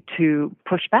opportunity to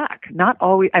push back. Not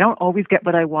always, I don't always get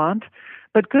what I want,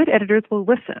 but good editors will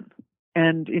listen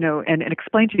and, and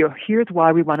explain to you, here's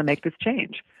why we want to make this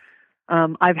change.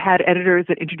 I've had editors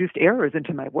that introduced errors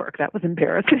into my work. That was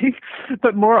embarrassing.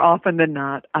 But more often than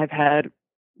not, I've had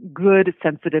good,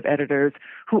 sensitive editors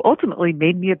who ultimately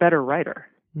made me a better writer.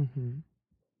 Mm-hmm.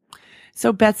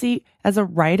 So, Betsy, as a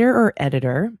writer or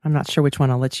editor, I'm not sure which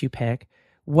one I'll let you pick.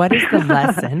 What is the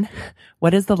lesson?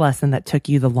 What is the lesson that took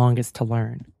you the longest to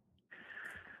learn?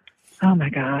 Oh my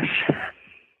gosh.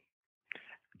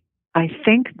 I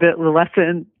think that the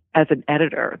lesson as an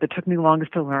editor that took me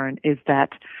longest to learn is that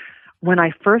when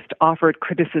I first offered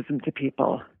criticism to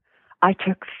people, I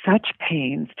took such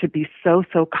pains to be so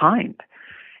kind.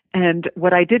 And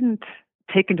what I didn't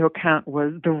take into account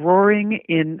was the roaring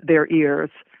in their ears.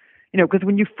 Because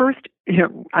when you first,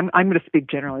 I'm going to speak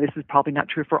generally. This is probably not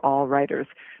true for all writers.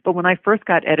 But when I first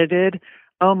got edited,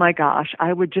 oh my gosh,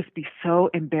 I would just be so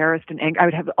embarrassed and angry. I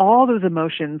would have all those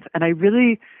emotions, and I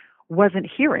really wasn't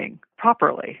hearing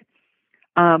properly.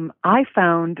 I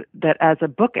found that as a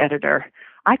book editor,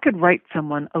 I could write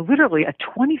someone literally a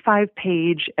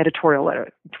 25-page editorial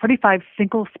letter, 25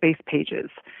 single-space pages,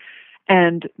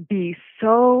 and be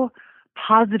so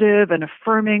positive and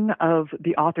affirming of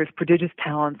the author's prodigious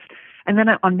talents. And then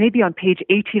maybe on page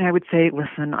 18, I would say,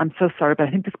 listen, I'm so sorry, but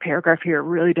I think this paragraph here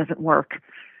really doesn't work.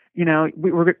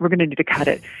 We're going to need to cut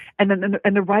it. And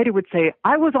then the writer would say,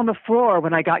 I was on the floor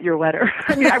when I got your letter.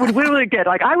 I mean, I would literally get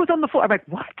I was on the floor. I'm like,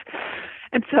 what?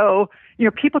 And so,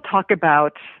 people talk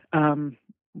about,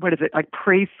 like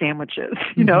praise sandwiches,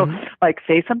 like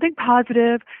say something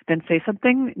positive, then say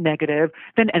something negative,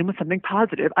 then end with something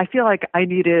positive. I feel like I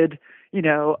needed,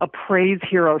 a praise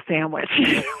hero sandwich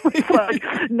with like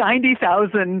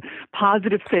 90,000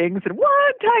 positive things and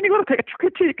one tiny little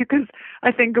critique, because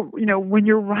I think, when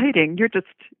you're writing, you're just,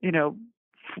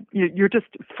 you're just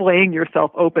flaying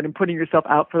yourself open and putting yourself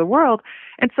out for the world.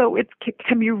 And so it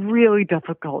can be really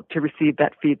difficult to receive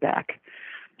that feedback.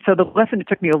 So the lesson it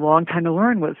took me a long time to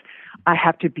learn was I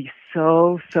have to be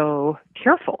so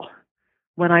careful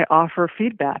when I offer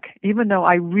feedback, even though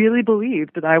I really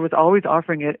believed that I was always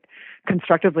offering it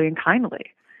constructively and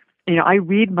kindly. I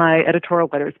read my editorial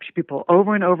letters to people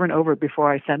over and over and over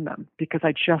before I send them, because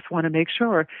I just want to make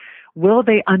sure, will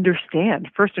they understand,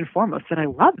 first and foremost, that I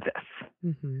love this?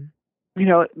 Mm-hmm.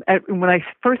 When I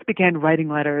first began writing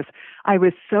letters, I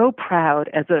was so proud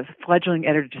as a fledgling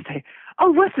editor to say,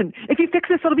 oh, listen, if you fix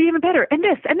this, it'll be even better. And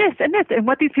this, and this, and this. And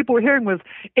what these people were hearing was,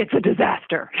 it's a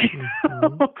disaster.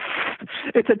 Mm-hmm.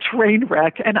 It's a train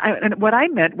wreck. And what I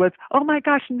meant was, oh my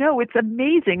gosh, no, it's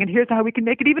amazing. And here's how we can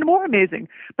make it even more amazing.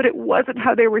 But it wasn't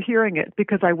how they were hearing it,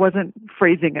 because I wasn't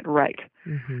phrasing it right.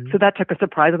 Mm-hmm. So that took a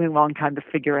surprisingly long time to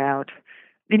figure out.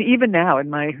 And even now, in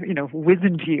my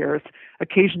wizened years,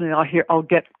 occasionally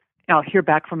I'll hear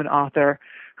back from an author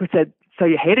who said, "So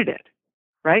you hated it,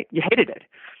 right? You hated it."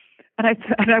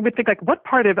 And I would think, like, what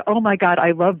part of, oh my God,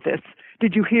 I love this,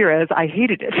 did you hear as I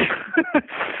hated it?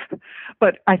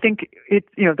 But I think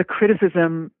the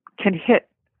criticism can hit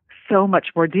so much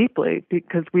more deeply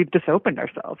because we've just opened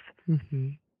ourselves. Mm-hmm.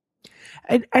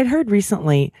 I'd heard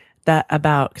recently that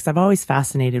because I've always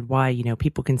fascinated why,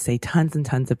 people can say tons and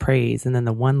tons of praise, and then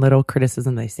the one little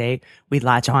criticism they say, we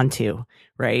latch onto,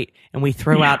 right? And we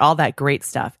throw out all that great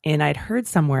stuff. And I'd heard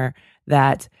somewhere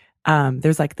that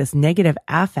there's like this negative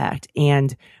affect,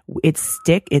 and it's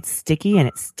sticky and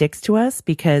it sticks to us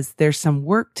because there's some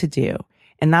work to do.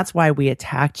 And that's why we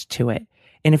attach to it.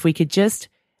 And if we could just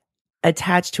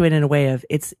attach to it in a way of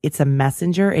it's a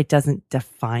messenger, it doesn't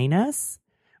define us.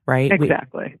 Right?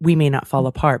 Exactly. We may not fall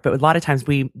apart, but a lot of times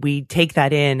we take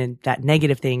that in and that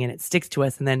negative thing, and it sticks to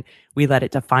us, and then we let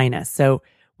it define us. So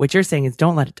what you're saying is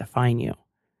don't let it define you.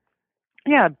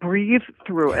 Yeah, breathe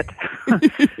through it.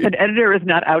 An editor is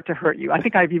not out to hurt you. I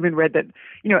think I've even read that,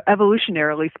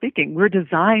 evolutionarily speaking, we're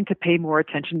designed to pay more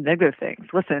attention to negative things.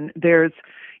 Listen, there's,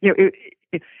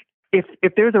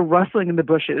 if there's a rustling in the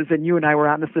bushes and you and I were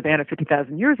out in the savannah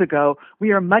 50,000 years ago,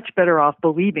 we are much better off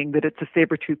believing that it's a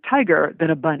saber-toothed tiger than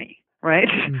a bunny, right?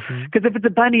 Because if it's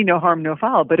a bunny, no harm, no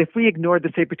foul. But if we ignored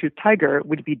the saber-toothed tiger,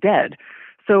 we'd be dead.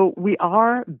 So we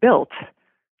are built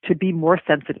to be more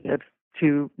sensitive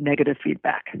to negative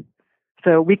feedback.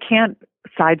 So we can't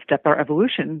sidestep our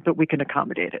evolution, but we can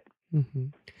accommodate it.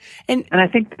 And I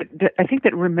think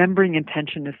that remembering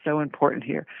intention is so important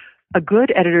here. A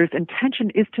good editor's intention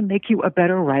is to make you a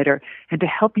better writer and to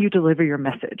help you deliver your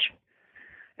message.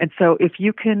 And so if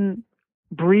you can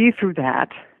breathe through that,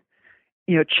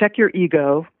 check your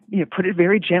ego, put it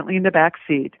very gently in the back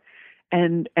seat,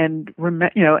 and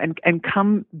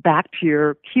come back to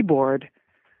your keyboard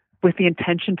with the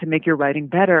intention to make your writing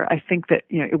better, I think that,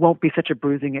 it won't be such a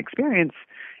bruising experience.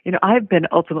 I've been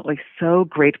ultimately so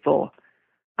grateful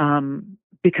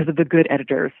because of the good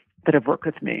editors that have worked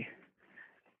with me.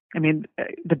 I mean,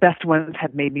 the best ones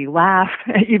have made me laugh,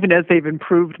 even as they've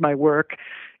improved my work.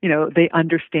 They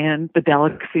understand the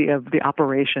delicacy of the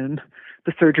operation.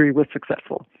 The surgery was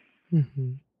successful.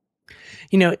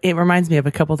 It reminds me of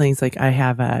a couple things. Like I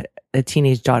have a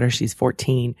teenage daughter, she's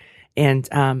 14.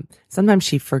 And sometimes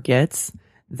she forgets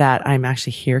that I'm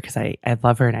actually here because I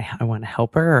love her and I want to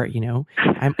help her,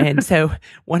 and so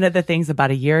one of the things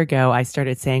about a year ago I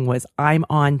started saying was, I'm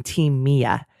on Team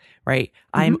Mia, right?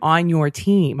 I'm on your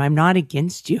team. I'm not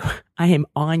against you. I am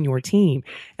on your team.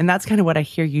 And that's kind of what I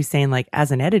hear you saying, like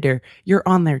as an editor, you're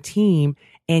on their team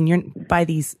and you're by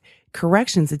these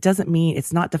corrections. It doesn't mean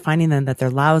it's not defining them that they're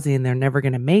lousy and they're never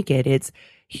going to make it. It's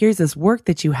here's this work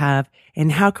that you have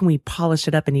and how can we polish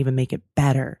it up and even make it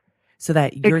better so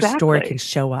that your story can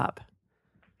show up?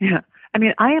 Yeah. I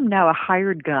mean, I am now a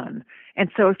hired gun. And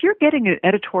so if you're getting an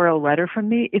editorial letter from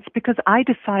me, it's because I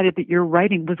decided that your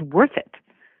writing was worth it.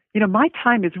 My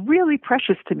time is really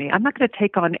precious to me. I'm not going to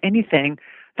take on anything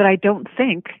that I don't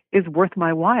think is worth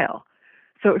my while.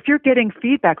 So if you're getting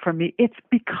feedback from me, it's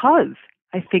because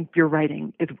I think your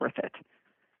writing is worth it.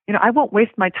 I won't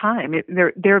waste my time.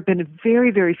 There have been very,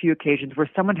 very few occasions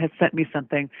where someone has sent me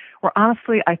something where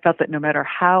honestly I felt that no matter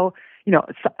how,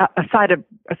 aside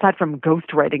from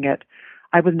ghostwriting it,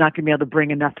 I was not going to be able to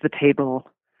bring enough to the table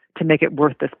to make it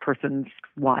worth this person's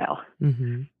while.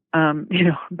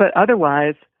 But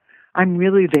otherwise, I'm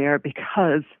really there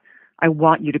because I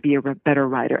want you to be a better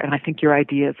writer, and I think your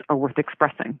ideas are worth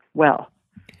expressing well,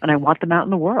 and I want them out in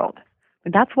the world.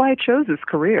 And that's why I chose this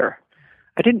career.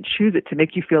 I didn't choose it to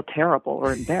make you feel terrible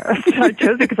or embarrassed. I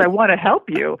chose it because I want to help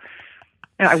you.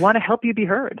 And I want to help you be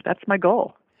heard. That's my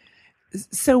goal.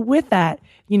 So with that,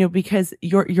 because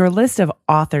your list of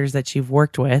authors that you've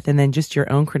worked with and then just your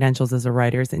own credentials as a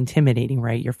writer is intimidating,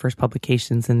 right? Your first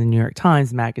publications in the New York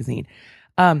Times Magazine.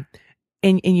 And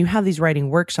you have these writing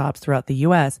workshops throughout the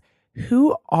U.S.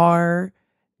 Who are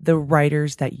the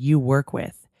writers that you work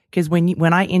with? Because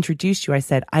when I introduced you, I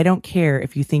said, I don't care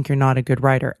if you think you're not a good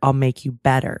writer. I'll make you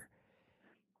better.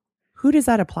 Who does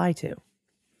that apply to?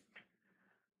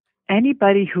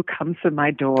 Anybody who comes to my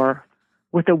door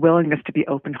with a willingness to be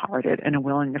open-hearted and a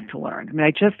willingness to learn. I mean,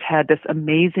 I just had this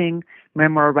amazing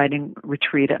memoir writing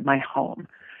retreat at my home.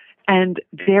 And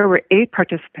there were 8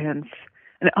 participants.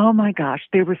 And oh my gosh,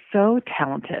 they were so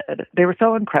talented. They were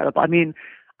so incredible. I mean,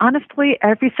 honestly,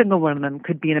 every single one of them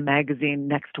could be in a magazine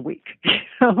next week.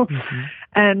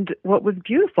 And what was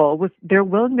beautiful was their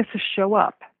willingness to show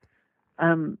up.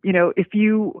 If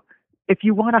you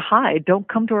want to hide, don't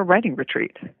come to a writing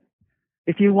retreat.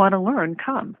 If you want to learn,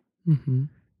 come.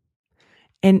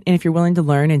 And if you're willing to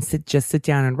learn and just sit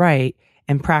down and write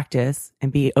and practice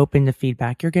and be open to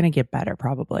feedback, you're going to get better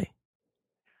probably.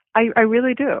 I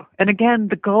really do. And again,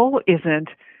 the goal isn't,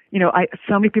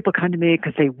 so many people come to me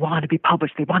because they want to be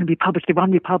published. They want to be published. They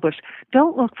want to be published.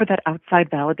 Don't look for that outside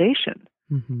validation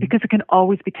because it can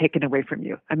always be taken away from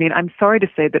you. I mean, I'm sorry to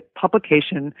say that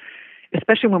publication,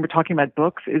 especially when we're talking about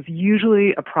books, is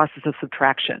usually a process of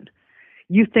subtraction.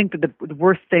 You think that the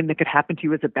worst thing that could happen to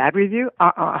you is a bad review?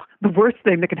 The worst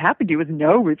thing that could happen to you is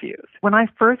no reviews. When I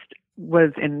first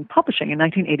was in publishing in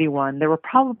 1981, there were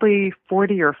probably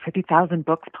 40 or 50,000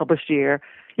 books published a year,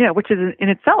 which is in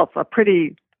itself a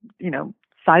pretty,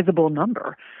 sizable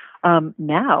number.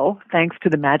 Now, thanks to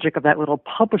the magic of that little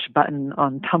publish button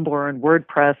on Tumblr and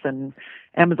WordPress and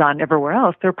Amazon and everywhere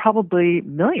else, there are probably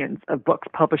millions of books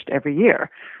published every year.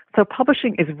 So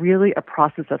publishing is really a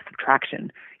process of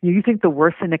subtraction. You think the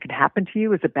worst thing that can happen to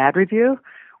you is a bad review?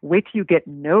 Wait till you get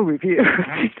no reviews.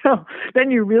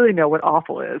 Then you really know what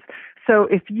awful is. So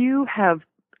if you have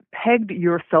pegged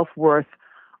your self-worth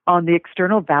on the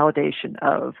external validation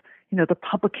of, the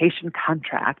publication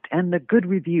contract and the good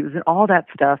reviews and all that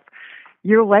stuff,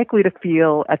 you're likely to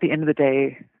feel at the end of the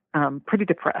day pretty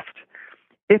depressed.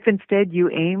 If instead you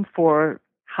aim for,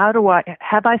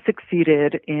 have I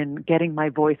succeeded in getting my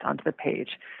voice onto the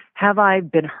page? Have I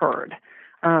been heard?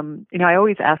 I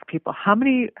always ask people, how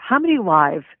many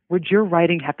lives would your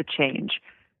writing have to change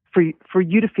for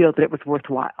you to feel that it was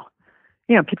worthwhile?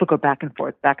 People go back and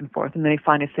forth, and they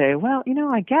finally say, well,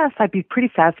 I guess I'd be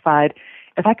pretty satisfied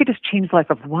if I could just change the life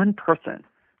of one person.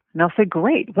 And I'll say,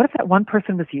 great. What if that one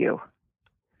person was you?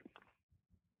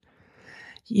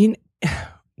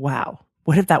 Wow.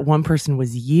 What if that one person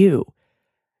was you?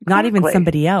 Not Exactly. even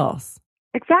somebody else.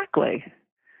 Exactly.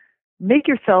 Make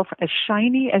yourself as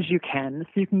shiny as you can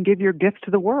so you can give your gifts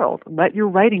to the world. Let your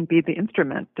writing be the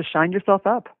instrument to shine yourself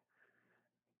up.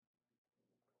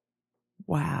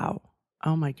 Wow.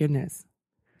 Oh my goodness.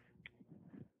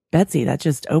 Betsy, that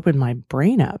just opened my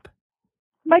brain up.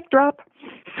 Mic drop.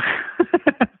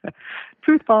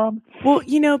 Truth bomb. Well,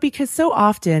 because so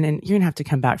often, and you're going to have to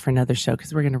come back for another show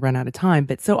because we're going to run out of time,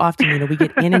 but so often, we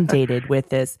get inundated with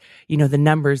this, the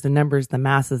numbers, the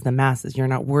masses. You're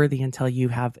not worthy until you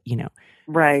have,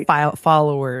 right.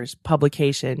 Followers,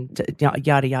 publication,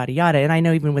 yada, yada, yada. And I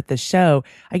know even with this show,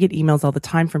 I get emails all the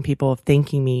time from people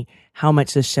thanking me how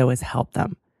much this show has helped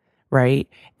them. Right.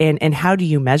 And how do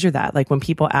you measure that? Like when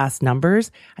people ask numbers,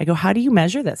 I go, how do you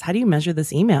measure this? How do you measure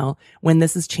this email when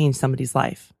this has changed somebody's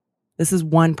life? This is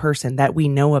one person that we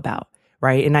know about,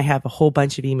 right? And I have a whole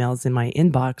bunch of emails in my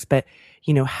inbox, but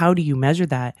how do you measure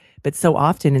that? But so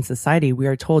often in society, we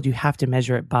are told you have to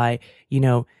measure it by,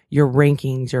 your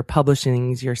rankings, your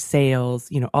publishings, your sales,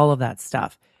 all of that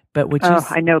stuff. But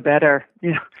I know better.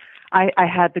 I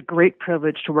had the great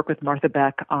privilege to work with Martha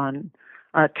Beck on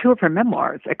two of her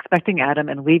memoirs, Expecting Adam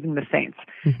and Leaving the Saints.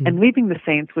 Mm-hmm. And Leaving the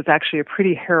Saints was actually a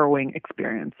pretty harrowing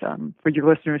experience. For your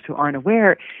listeners who aren't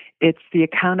aware, it's the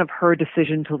account of her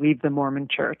decision to leave the Mormon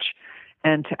church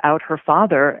and to out her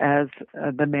father as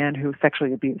the man who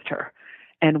sexually abused her.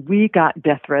 And we got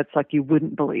death threats like you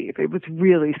wouldn't believe. It was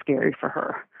really scary for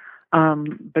her.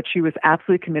 But she was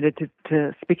absolutely committed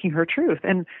to speaking her truth.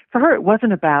 And for her, it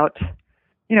wasn't about,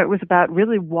 it was about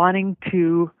really wanting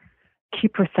to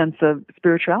keep her sense of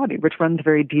spirituality, which runs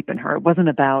very deep in her. It wasn't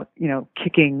about,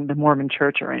 kicking the Mormon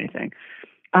church or anything.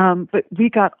 But we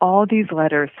got all these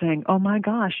letters saying, oh my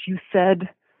gosh, you said,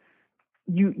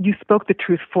 you spoke the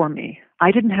truth for me.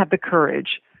 I didn't have the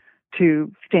courage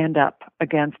to stand up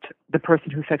against the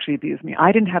person who sexually abused me.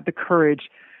 I didn't have the courage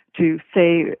to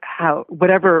say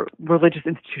whatever religious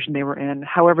institution they were in,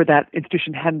 however that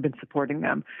institution hadn't been supporting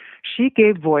them. She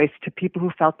gave voice to people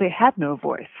who felt they had no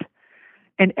voice.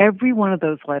 And every one of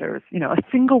those letters, a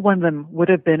single one of them would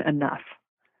have been enough.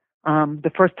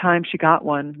 The first time she got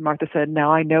one, Martha said,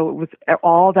 now I know it was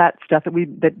all that stuff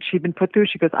that she'd been put through.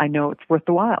 She goes, I know it's worth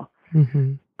the while.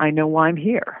 Mm-hmm. I know why I'm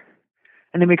here.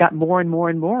 And then we got more and more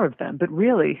and more of them. But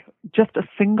really, just a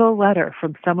single letter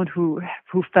from someone who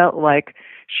felt like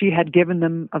she had given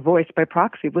them a voice by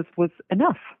proxy was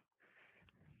enough.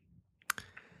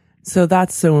 So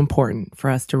that's so important for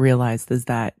us to realize is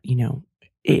that,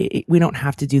 we don't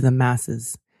have to do the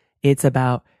masses. It's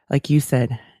about, like you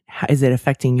said, is it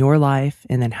affecting your life?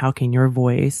 And then how can your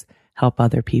voice help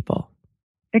other people?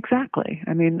 Exactly.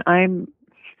 I mean,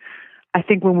 I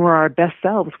think when we're our best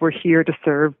selves, we're here to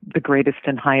serve the greatest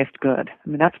and highest good. I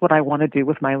mean, that's what I want to do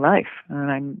with my life.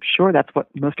 And I'm sure that's what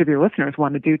most of your listeners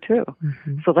want to do too.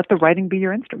 Mm-hmm. So let the writing be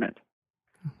your instrument.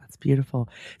 Oh, that's beautiful.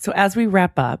 So as we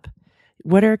wrap up,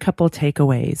 what are a couple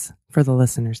takeaways for the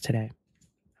listeners today?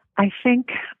 I think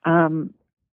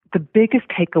the biggest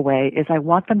takeaway is I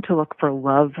want them to look for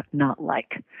love, not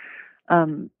like.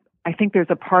 I think there's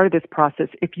a part of this process.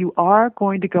 If you are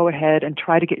going to go ahead and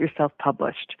try to get yourself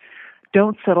published,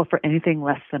 don't settle for anything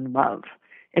less than love.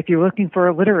 If you're looking for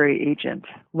a literary agent,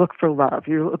 look for love.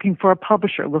 You're looking for a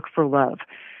publisher, look for love.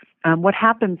 What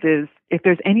happens is if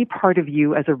there's any part of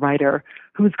you as a writer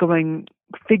who's going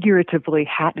figuratively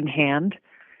hat in hand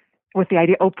with the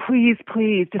idea, oh, please,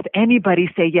 just anybody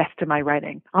say yes to my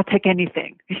writing. I'll take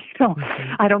anything.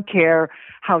 Mm-hmm. I don't care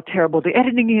how terrible the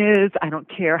editing is. I don't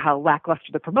care how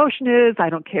lackluster the promotion is. I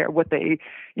don't care what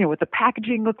what the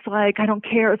packaging looks like. I don't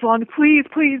care as long as please,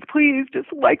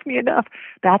 just like me enough.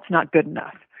 That's not good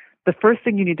enough. The first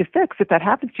thing you need to fix, if that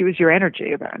happens to you, is your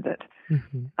energy around it.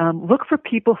 Mm-hmm. Look for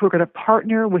people who are going to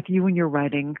partner with you in your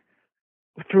writing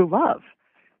through love.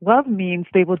 Love means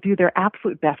they will do their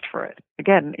absolute best for it.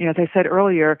 Again, as I said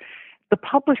earlier, the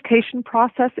publication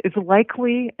process is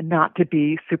likely not to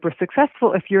be super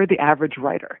successful if you're the average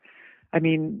writer. I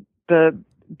mean,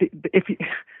 if you,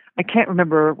 I can't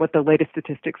remember what the latest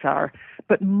statistics are,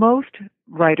 but most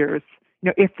writers,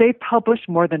 if they publish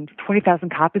more than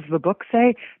 20,000 copies of a book,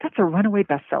 say, that's a runaway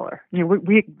bestseller.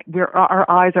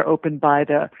 Our eyes are opened by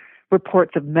the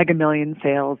reports of mega million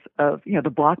sales of, the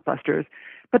blockbusters.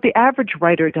 But the average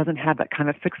writer doesn't have that kind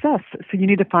of success. So you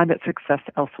need to find that success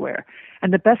elsewhere.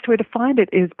 And the best way to find it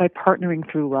is by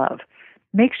partnering through love.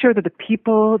 Make sure that the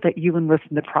people that you enlist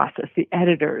in the process, the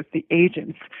editors, the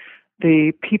agents,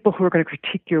 the people who are going to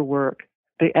critique your work,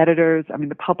 the editors,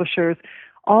 the publishers,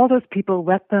 all those people,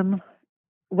 let them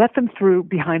through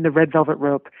behind the red velvet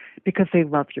rope because they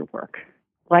love your work.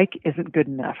 Like isn't good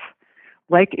enough.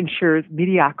 Like ensures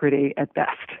mediocrity at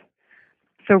best.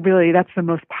 So really, that's the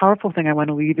most powerful thing I want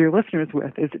to leave your listeners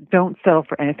with is don't settle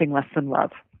for anything less than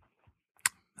love.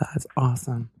 That's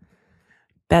awesome.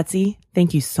 Betsy,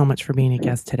 thank you so much for being a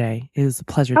guest today. It was a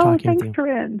pleasure talking with you. Thanks,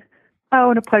 Corinne.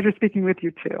 And a pleasure speaking with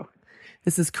you too.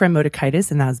 This is Corinne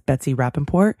Motakaitis, and that was Betsy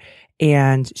Rapoport.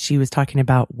 And she was talking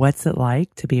about what's it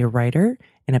like to be a writer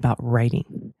and about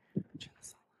writing.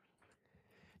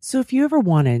 So if you ever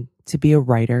wanted to be a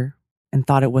writer and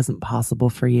thought it wasn't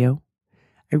possible for you,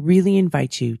 I really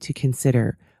invite you to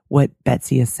consider what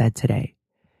Betsy has said today.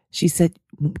 She said,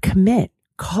 commit,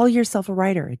 call yourself a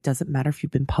writer. It doesn't matter if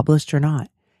you've been published or not.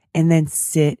 And then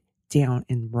sit down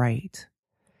and write.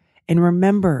 And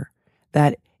remember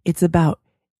that it's about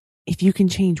if you can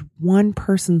change one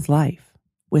person's life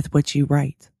with what you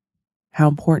write. How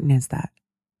important is that?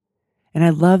 And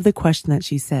I love the question that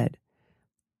she said.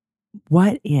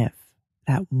 What if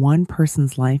that one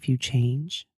person's life you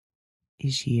change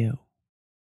is you?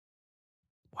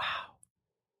 Wow.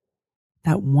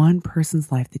 That one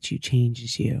person's life that you change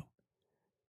is you.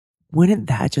 Wouldn't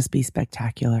that just be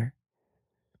spectacular?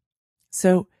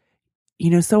 So,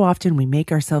 so often we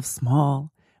make ourselves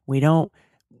small. We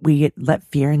let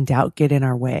fear and doubt get in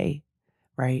our way,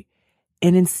 right?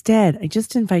 And instead, I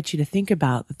just invite you to think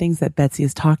about the things that Betsy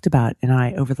has talked about and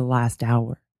I over the last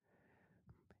hour.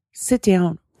 Sit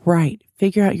down, write,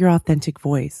 figure out your authentic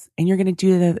voice, and you're going to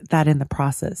do that in the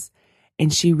process.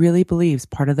 And she really believes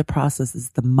part of the process is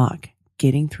the muck,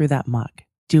 getting through that muck,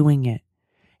 doing it.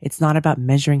 It's not about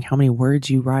measuring how many words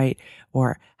you write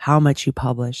or how much you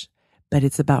publish, but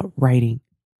it's about writing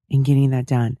and getting that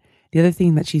done. The other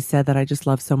thing that she said that I just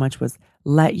love so much was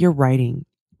let your writing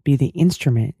be the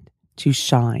instrument to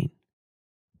shine,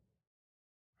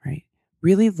 right?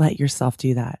 Really let yourself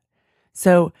do that.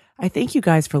 So I thank you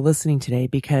guys for listening today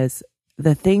because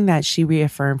the thing that she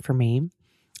reaffirmed for me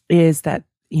is that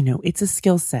it's a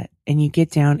skill set and you get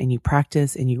down and you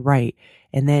practice and you write.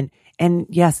 And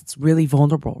yes, it's really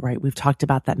vulnerable, right? We've talked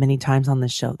about that many times on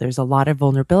this show. There's a lot of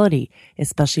vulnerability,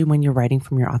 especially when you're writing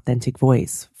from your authentic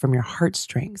voice, from your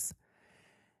heartstrings,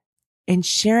 and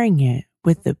sharing it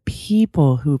with the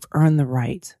people who've earned the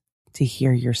right to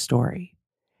hear your story.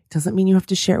 Doesn't mean you have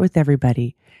to share it with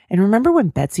everybody. And remember when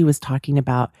Betsy was talking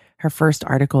about her first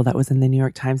article that was in the New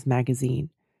York Times Magazine?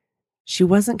 She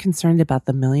wasn't concerned about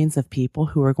the millions of people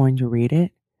who are going to read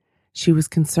it. She was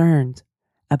concerned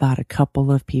about a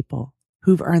couple of people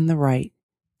who've earned the right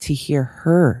to hear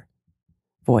her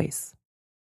voice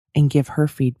and give her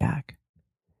feedback.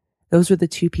 Those were the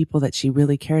two people that she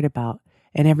really cared about.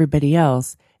 And everybody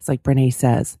else, it's like Brene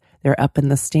says, they're up in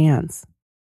the stands,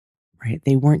 right?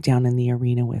 They weren't down in the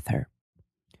arena with her.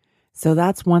 So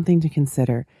that's one thing to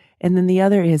consider. And then the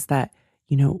other is that,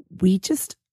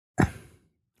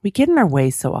 we get in our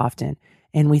way so often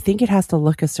and we think it has to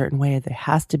look a certain way. There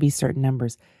has to be certain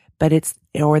numbers, but it's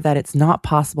not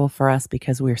possible for us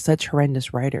because we're such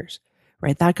horrendous writers,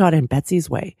 right? That got in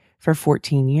Betsy's way for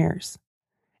 14 years.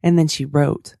 And then she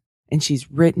wrote and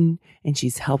she's written and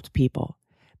she's helped people.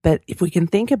 But if we can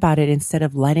think about it, instead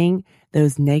of letting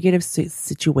those negative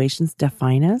situations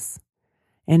define us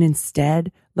and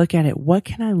instead look at it, what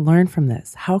can I learn from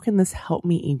this? How can this help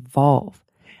me evolve?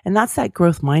 And that's that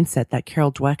growth mindset that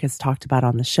Carol Dweck has talked about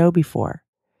on the show before.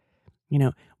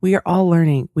 We are all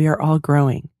learning. We are all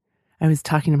growing. I was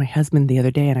talking to my husband the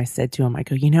other day and I said to him, I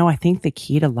go, I think the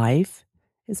key to life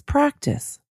is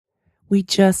practice. We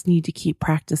just need to keep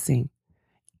practicing,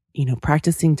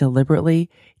 practicing deliberately,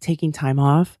 taking time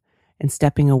off and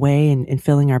stepping away and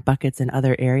filling our buckets in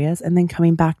other areas and then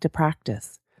coming back to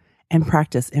practice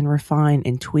and refine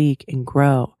and tweak and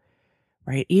grow.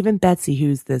 Right? Even Betsy,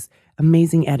 who's this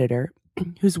amazing editor,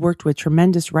 who's worked with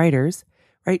tremendous writers,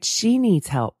 right? She needs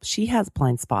help. She has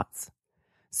blind spots.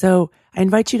 So I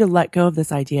invite you to let go of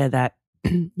this idea that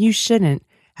you shouldn't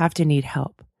have to need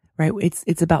help, right?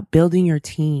 It's about building your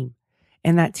team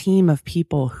And that team of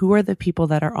people, who are the people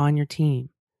that are on your team?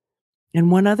 And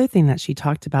one other thing that she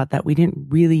talked about that we didn't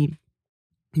really,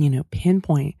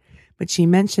 pinpoint, but she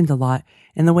mentioned a lot.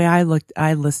 And the way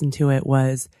I listened to it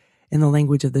was, in the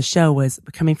language of the show, was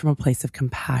coming from a place of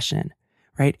compassion,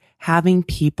 right? Having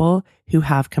people who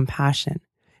have compassion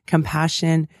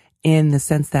in the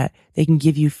sense that they can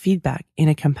give you feedback in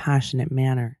a compassionate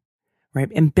manner,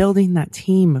 right? And building that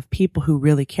team of people who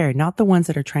really care, not the ones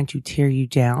that are trying to tear you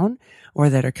down or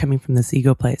that are coming from this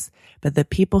ego place, but the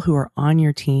people who are on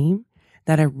your team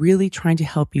that are really trying to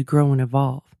help you grow and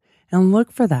evolve. And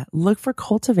look for that. Look for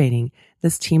cultivating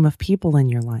this team of people in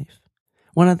your life.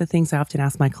 One of the things I often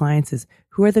ask my clients is,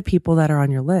 who are the people that are on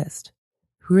your list?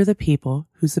 Who are the people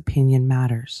whose opinion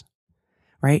matters?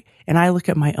 Right? And I look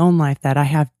at my own life that I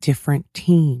have different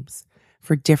teams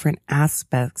for different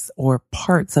aspects or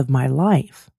parts of my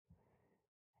life.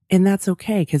 And that's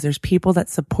okay, because there's people that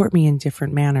support me in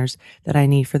different manners that I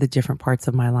need for the different parts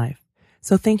of my life.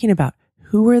 So thinking about,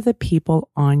 who are the people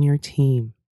on your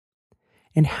team?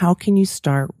 And how can you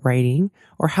start writing,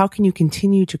 or how can you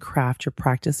continue to craft your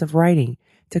practice of writing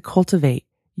to cultivate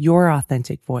your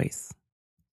authentic voice?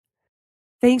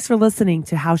 Thanks for listening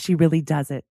to How She Really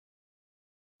Does It.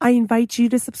 I invite you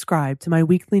to subscribe to my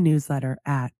weekly newsletter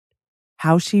at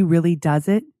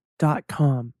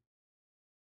howshereallydoesit.com.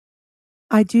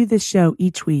 I do this show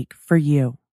each week for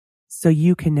you, so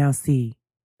you can now see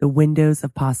the windows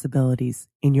of possibilities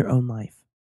in your own life.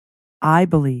 I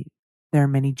believe there are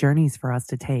many journeys for us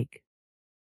to take.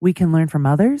 We can learn from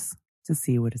others to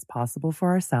see what is possible for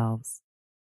ourselves.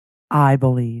 I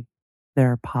believe there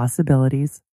are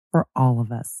possibilities for all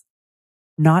of us,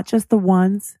 not just the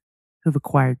ones who've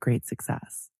acquired great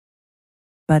success,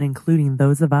 but including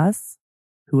those of us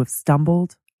who have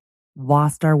stumbled,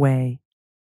 lost our way,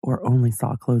 or only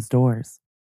saw closed doors.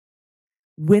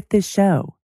 With this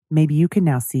show, maybe you can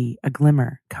now see a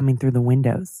glimmer coming through the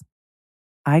windows.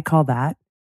 I call that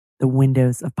the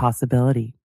windows of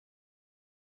possibility.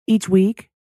 Each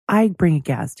week, I bring a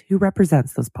guest who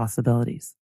represents those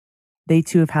possibilities. They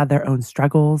too have had their own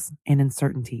struggles and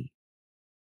uncertainty,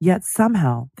 yet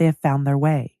somehow they have found their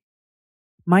way.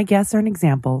 My guests are an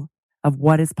example of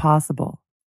what is possible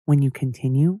when you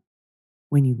continue,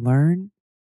 when you learn,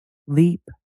 leap,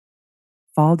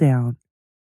 fall down,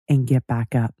 and get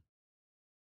back up.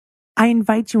 I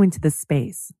invite you into this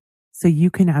space so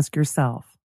you can ask yourself,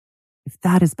 if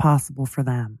that is possible for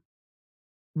them,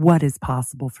 what is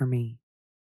possible for me?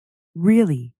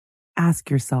 Really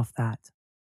ask yourself that.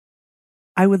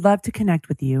 I would love to connect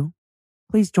with you.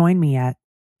 Please join me at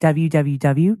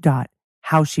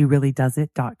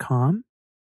www.howshereallydoesit.com.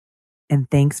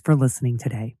 And thanks for listening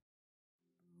today.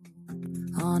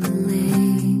 On a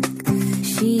lake,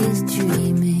 she is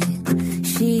dreaming,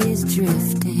 she is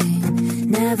drifting,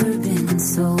 never been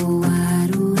so